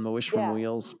came from the Wish from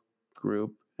Wheels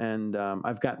group. And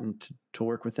I've gotten to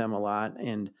work with them a lot.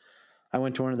 And I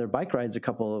went to one of their bike rides a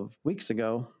couple of weeks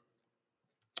ago.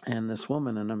 And this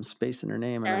woman, and I'm spacing her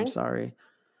name, and I'm sorry.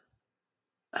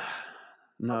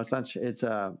 No, it's not. It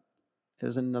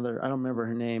was another, I don't remember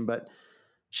her name, but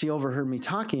she overheard me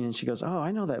talking and she goes, "Oh,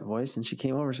 I know that voice." And she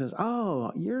came over and says,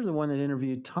 "Oh, you're the one that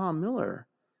interviewed Tom Miller,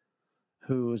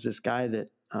 who was this guy that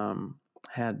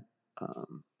had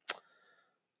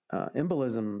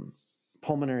embolism,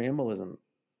 pulmonary embolism."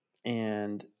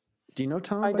 And do you know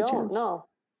Tom? I by don't chance? know.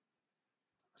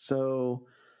 So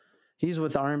he's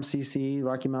with RMCC,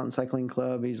 Rocky Mountain Cycling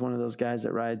Club. He's one of those guys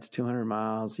that rides 200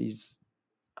 miles. He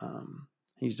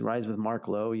rides with Mark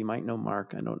Lowe. You might know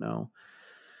Mark. I don't know.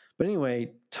 But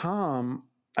anyway, Tom,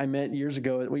 I met years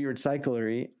ago at We Were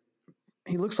Cyclery.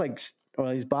 He looks like,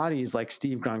 his body is like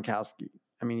Steve Gronkowski.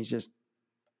 He's just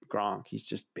Gronk. He's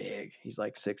just big. He's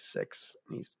like 6'6".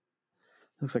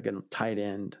 Looks like a tight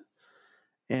end.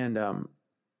 And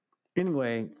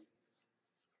anyway,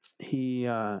 he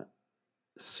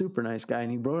super nice guy.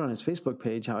 And he wrote on his Facebook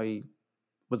page how he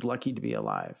was lucky to be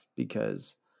alive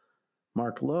because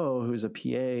Mark Lowe, who's a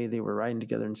PA, they were riding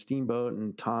together in Steamboat,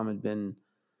 and Tom had been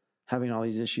having all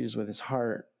these issues with his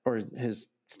heart or his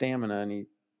stamina, and he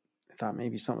thought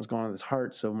maybe something was going on with his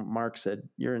heart. So Mark said,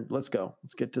 let's go.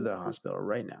 Let's get to the hospital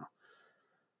right now.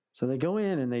 So they go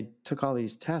in and they took all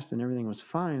these tests and everything was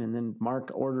fine. And then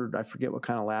Mark ordered, I forget what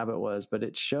kind of lab it was, but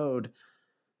it showed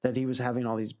that he was having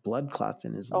all these blood clots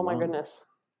in his lungs. Oh my goodness.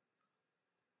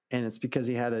 And it's because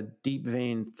he had a deep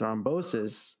vein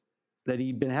thrombosis that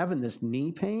he'd been having this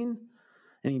knee pain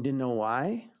and he didn't know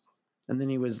why. And then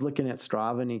he was looking at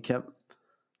Strava and he kept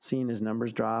seeing his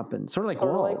numbers drop, and sort of like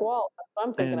Walt. That's what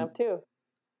I'm thinking of too.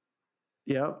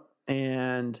 Yep.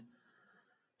 And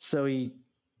so he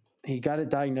got it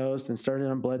diagnosed and started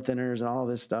on blood thinners and all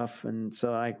this stuff. And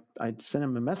so I sent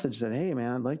him a message, said, "Hey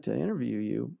man, I'd like to interview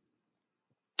you."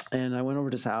 And I went over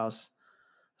to his house.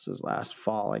 This was last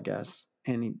fall, I guess.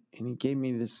 And he gave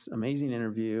me this amazing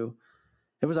interview.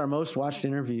 It was our most watched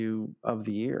interview of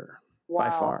the year by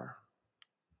far.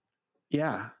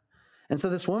 Yeah. And so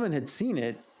this woman had seen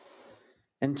it,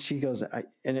 and she goes,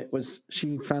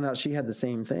 she found out she had the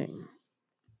same thing.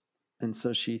 And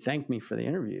so she thanked me for the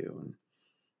interview, and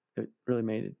it really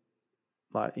made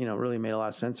a lot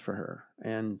of sense for her.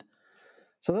 And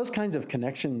so those kinds of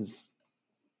connections,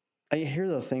 I hear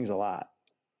those things a lot.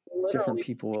 Literally. Different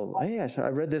people will, hey, I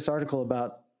read this article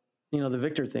about, the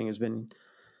Victor thing has been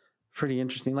pretty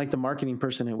interesting. Like the marketing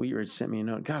person at Wheat Ridge sent me a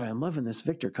note, God, I'm loving this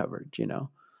Victor coverage,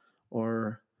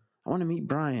 or I want to meet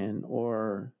Brian,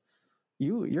 or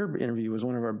your interview was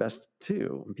one of our best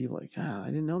too. And people are like, I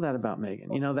didn't know that about Megan,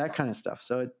 that kind of stuff.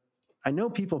 So I know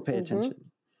people pay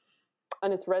attention.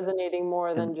 And it's resonating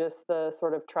more than just the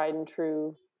sort of tried and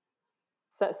true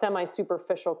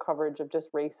semi-superficial coverage of just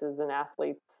races and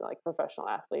athletes, like professional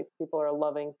athletes. People are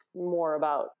loving more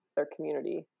about their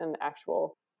community and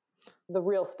the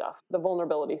real stuff, the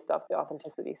vulnerability stuff, the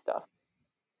authenticity stuff.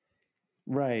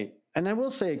 Right. And I will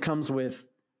say it comes with,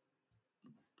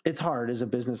 it's hard as a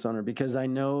business owner, because I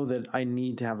know that I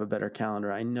need to have a better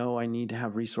calendar. I know I need to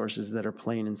have resources that are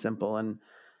plain and simple. And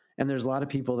there's a lot of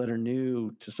people that are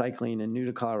new to cycling and new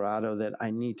to Colorado that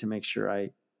I need to make sure I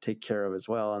take care of as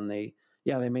well. And they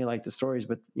may like the stories,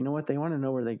 but you know what? They want to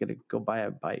know where they get to go buy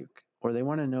a bike, or they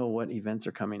want to know what events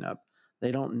are coming up. They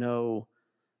don't know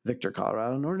Victor,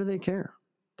 Colorado, nor do they care.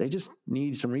 They just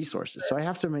need some resources. So I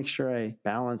have to make sure I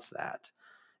balance that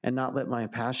and not let my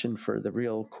passion for the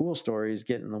real cool stories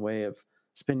get in the way of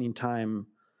spending time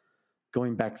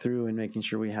going back through and making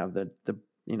sure we have the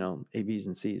A, B's,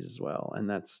 and C's as well. And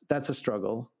that's a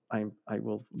struggle. I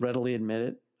will readily admit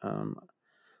it.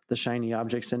 The shiny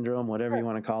object syndrome, whatever you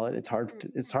want to call it. It's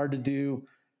hard to do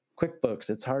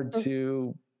QuickBooks. It's hard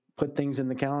to put things in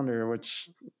the calendar, which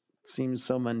seems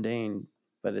so mundane,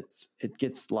 but it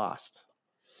gets lost.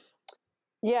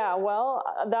 Yeah, well,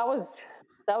 that was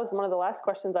one of the last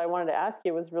questions I wanted to ask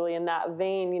you, was really in that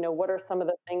vein. What are some of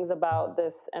the things about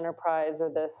this enterprise or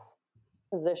this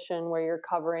position where you're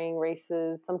covering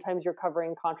races? Sometimes you're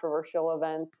covering controversial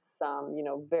events,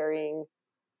 varying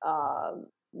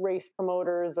race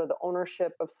promoters or the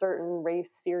ownership of certain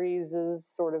race series is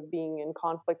sort of being in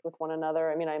conflict with one another.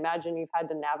 I mean, I imagine you've had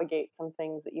to navigate some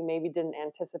things that you maybe didn't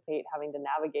anticipate having to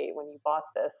navigate when you bought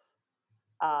this.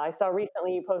 I saw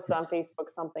recently you posted on Facebook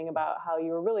something about how you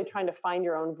were really trying to find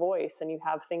your own voice, and you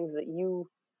have things that you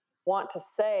want to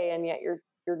say, and yet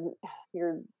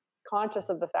you're conscious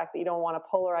of the fact that you don't want to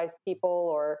polarize people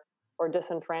or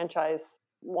disenfranchise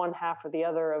one half or the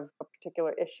other of a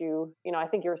particular issue. I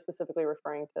think you were specifically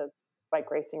referring to bike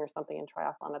racing or something in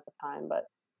triathlon at the time, but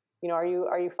are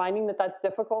you finding that that's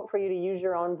difficult for you to use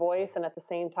your own voice and at the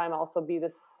same time also be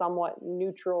this somewhat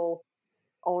neutral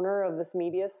owner of this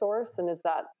media source? And is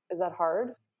that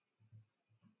hard?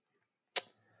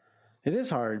 It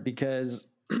is hard because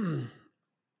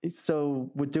so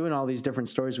with doing all these different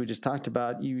stories we just talked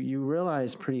about, you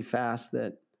realize pretty fast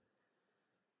that,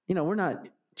 we're not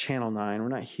Channel 9, we're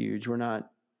not huge, we're not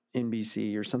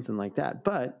NBC or something like that,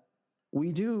 but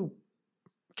we do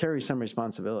carry some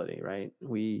responsibility, right?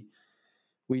 We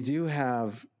do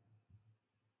have,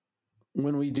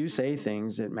 when we do say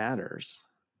things, it matters,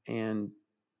 and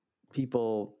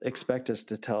people expect us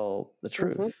to tell the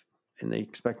truth, and they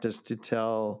expect us to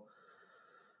tell,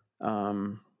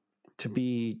 to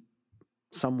be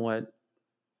somewhat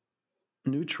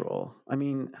neutral. I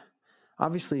mean,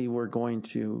 obviously we're going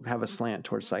to have a slant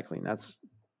towards cycling.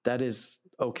 That is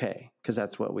okay, because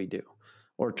that's what we do,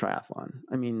 or triathlon.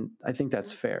 I mean, I think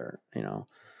that's fair,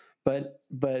 but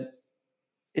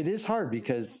it is hard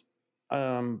because,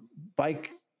 bike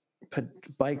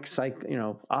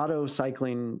cycle, auto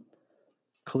cycling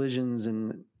collisions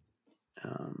and,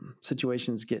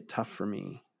 situations get tough for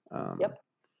me. Yep.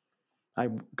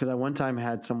 Because I one time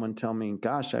had someone tell me,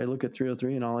 gosh, I look at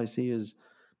 303 and all I see is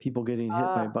people getting hit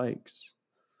by bikes.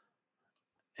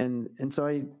 And so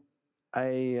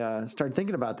I started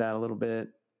thinking about that a little bit,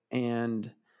 and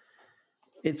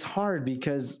it's hard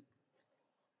because,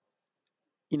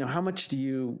 how much do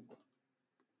you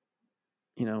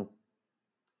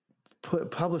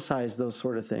publicize those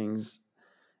sort of things,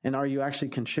 and are you actually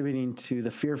contributing to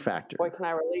the fear factor? Boy, can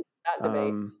I relate to that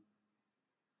debate?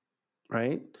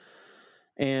 right?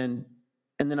 And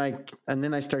then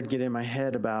I started getting in my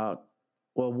head about,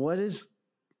 well,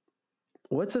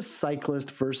 what's a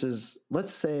cyclist versus,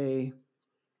 let's say,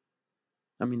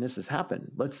 I mean, this has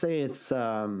happened. Let's say it's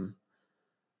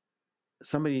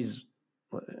somebody's,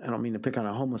 I don't mean to pick on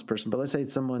a homeless person, but let's say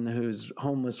it's someone who's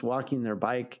homeless walking their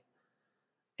bike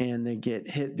and they get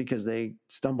hit because they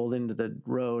stumbled into the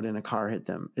road and a car hit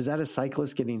them. Is that a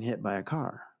cyclist getting hit by a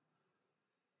car?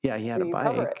 Yeah, he had Do a you bike.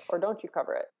 cover it or don't you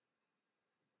cover it?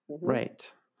 Mm-hmm.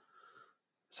 Right.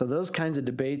 So those kinds of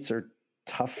debates are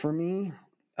tough for me.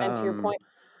 And to your point,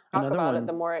 talk another about one, it,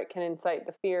 the more it can incite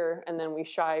the fear, and then we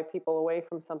shy people away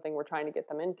from something we're trying to get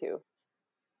them into.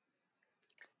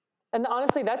 And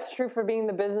honestly, that's true for being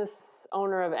the business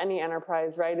owner of any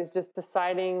enterprise, right? Is just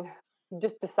deciding.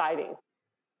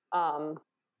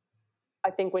 I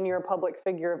think when you're a public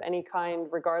figure of any kind,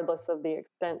 regardless of the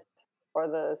extent or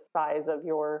the size of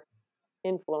your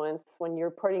influence, when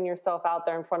you're putting yourself out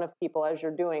there in front of people as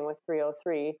you're doing with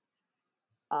 303,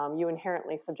 you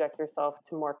inherently subject yourself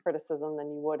to more criticism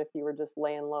than you would if you were just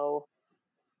laying low,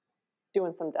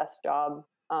 doing some desk job,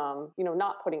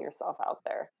 not putting yourself out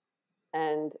there.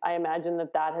 And I imagine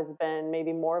that has been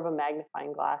maybe more of a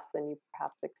magnifying glass than you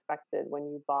perhaps expected when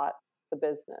you bought the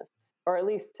business. Or at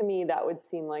least to me, that would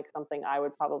seem like something I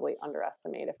would probably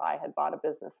underestimate if I had bought a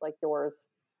business like yours.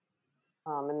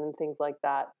 And then things like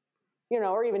that,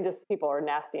 or even just people are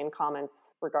nasty in comments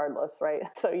regardless, right?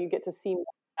 So you get to see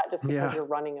that just because you're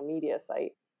running a media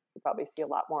site. You probably see a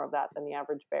lot more of that than the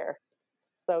average bear.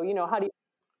 So, how do you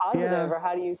positive or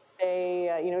how do you stay,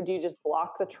 do you just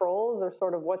block the trolls or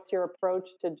sort of what's your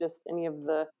approach to just any of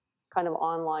the kind of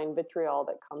online vitriol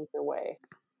that comes your way?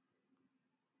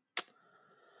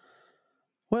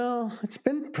 Well, it's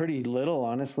been pretty little,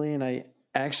 honestly. And I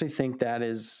actually think that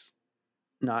is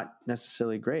not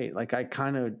necessarily great. Like I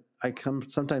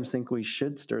sometimes think we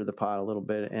should stir the pot a little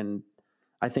bit. And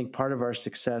I think part of our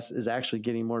success is actually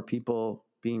getting more people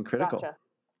being critical. Gotcha.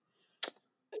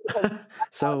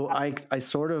 So I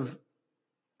sort of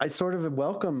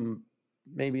welcome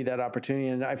maybe that opportunity.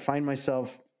 And I find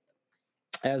myself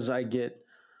as I get,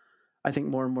 I think,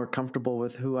 more and more comfortable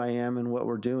with who I am and what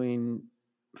we're doing,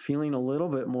 feeling a little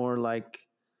bit more like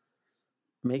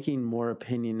making more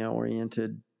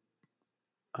opinion-oriented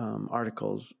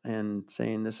articles and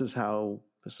saying, this is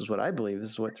what I believe. This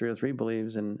is what 303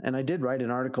 believes. And I did write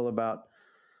an article about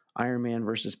Ironman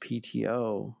versus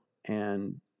PTO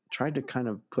and tried to kind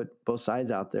of put both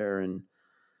sides out there and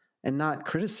not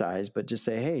criticize, but just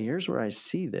say, hey, here's where I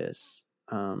see this.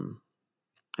 And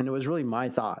it was really my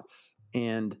thoughts.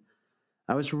 And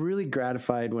I was really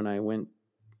gratified when I went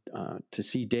to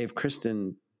see Dave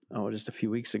Kristen, just a few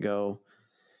weeks ago.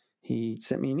 He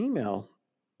sent me an email.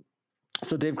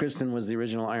 So Dave Kristen was the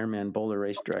original Ironman Boulder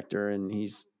race director, and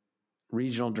he's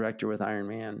regional director with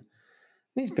Ironman. And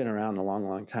he's been around a long,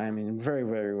 long time and very,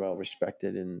 very well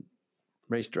respected in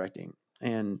race directing.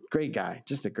 And great guy,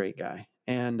 just a great guy.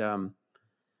 And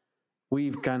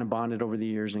we've kind of bonded over the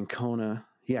years in Kona.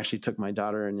 He actually took my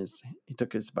daughter and he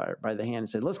took us by the hand and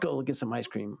said, let's go get some ice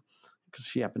cream, because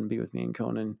she happened to be with me in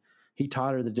Kona. And he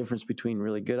taught her the difference between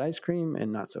really good ice cream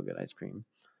and not so good ice cream.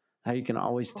 How you can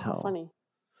always tell. Funny.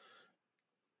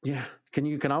 Yeah.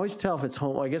 You can always tell if it's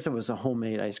home. Well, I guess it was a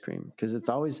homemade ice cream, because it's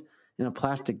always in a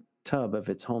plastic tub if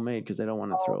it's homemade, because they don't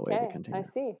want to throw away the container. I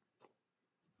see.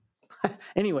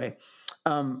 Anyway,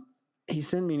 he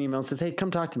sent me an email and says, hey,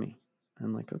 come talk to me.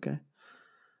 I'm like, okay.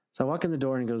 So I walk in the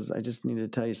door and he goes, I just needed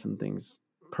to tell you some things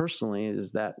personally,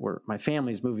 is that my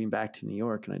family's moving back to New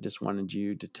York, and I just wanted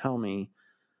you to tell me.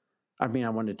 I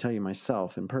wanted to tell you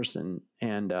myself in person.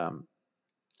 And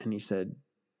he said,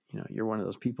 you're one of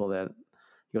those people that,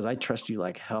 he goes, I trust you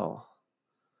like hell.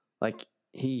 Like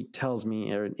he tells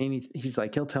me he's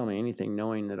like, he'll tell me anything,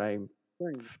 knowing that I'm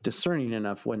discerning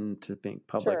enough when to be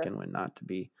public and when not to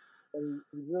be.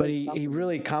 But he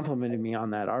really complimented me on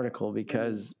that article,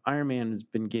 because Ironman has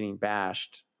been getting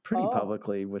bashed pretty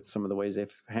publicly with some of the ways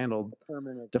they've handled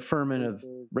deferment of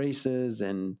races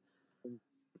and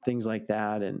things like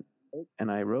that. And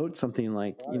I wrote something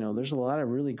like, there's a lot of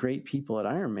really great people at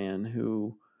Ironman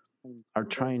who are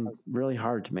trying really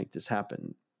hard to make this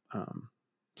happen.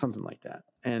 Something like that.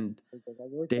 And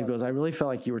Dave goes, I really felt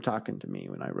like you were talking to me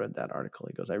when I read that article.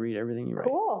 He goes, I read everything you write.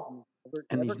 Cool.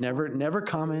 And he's never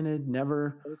commented,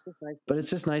 but it's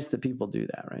just nice that people do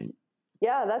that, right?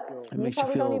 Yeah, you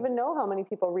probably don't even know how many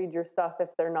people read your stuff if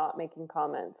they're not making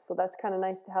comments. So that's kind of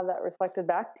nice to have that reflected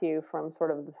back to you from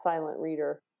sort of the silent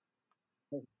reader.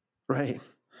 Right.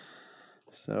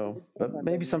 So, but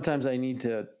maybe sometimes I need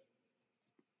to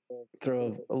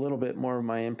throw a little bit more of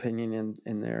my opinion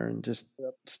in there and just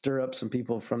stir up some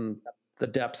people from the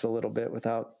depths a little bit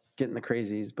without getting the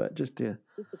crazies, but just to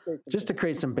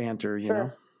create some banter, you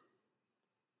know,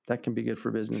 that can be good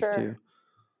for business too.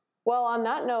 Well, on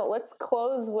that note, let's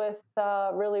close with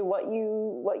really what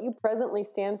you presently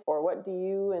stand for. What do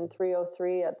you and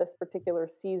 303 at this particular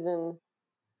season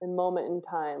and moment in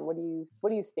time? What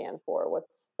do you stand for?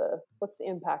 What's the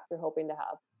impact you're hoping to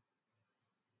have?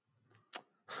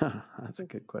 That's a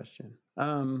good question.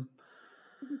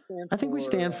 I think we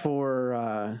stand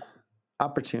for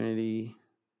opportunity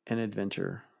and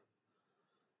adventure,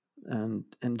 and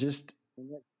just,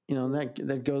 you know,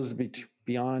 that goes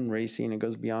beyond racing. It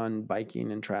goes beyond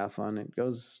biking and triathlon. It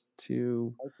goes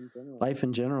to life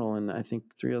in general. And I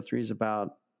think 303 is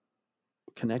about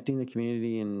connecting the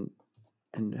community and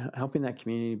helping that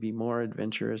community be more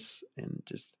adventurous and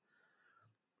just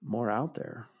more out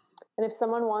there. And if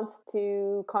someone wants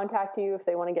to contact you, if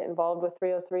they want to get involved with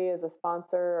 303 as a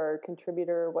sponsor or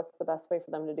contributor, what's the best way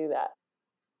for them to do that?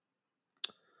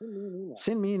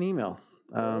 Send me an email.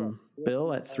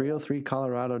 Bill at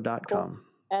 303colorado.com. Cool.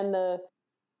 And the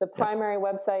primary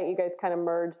website, you guys kind of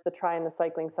merged the tri and the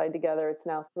cycling side together. It's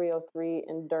now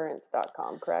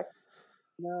 303endurance.com, correct?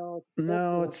 No,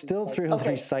 it's still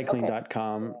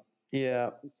 303cycling.com. Okay.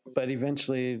 Yeah, but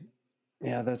eventually,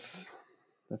 that's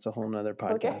a whole nother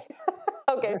podcast.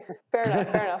 Okay, fair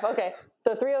enough. Okay,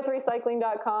 so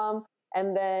 303cycling.com,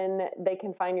 and then they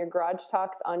can find your Garage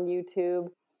Talks on YouTube,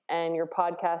 and your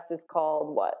podcast is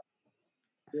called what?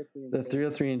 The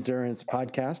 303 Endurance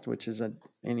Podcast, which is at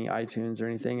any iTunes or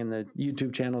anything, and the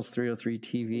YouTube channel is 303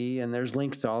 TV, and there's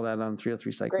links to all that on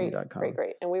 303cycling.com.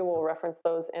 Great. And we will reference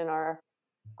those in our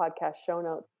podcast show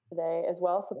notes today as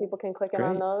well, so people can click in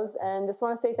on those. And just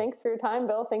want to say thanks for your time,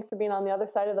 Bill. Thanks for being on the other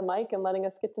side of the mic and letting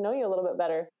us get to know you a little bit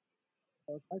better.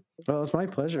 Well, it's my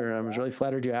pleasure. I was really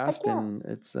flattered you asked, and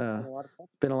it's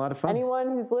been a lot of fun.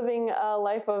 Anyone who's living a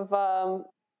life of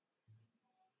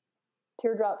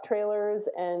teardrop trailers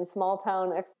and small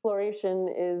town exploration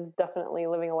is definitely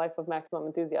living a life of maximum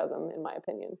enthusiasm, in my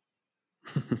opinion.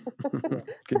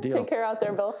 Good deal. Take care out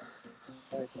there, Bill.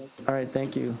 All right,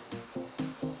 thank you.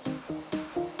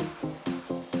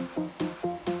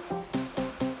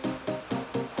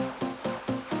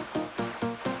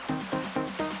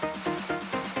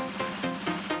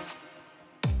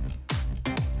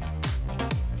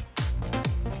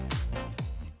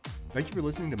 Thank you for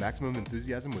listening to Maximum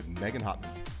Enthusiasm with Megan Hotman.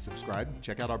 Subscribe,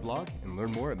 check out our blog, and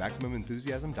learn more at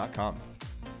MaximumEnthusiasm.com.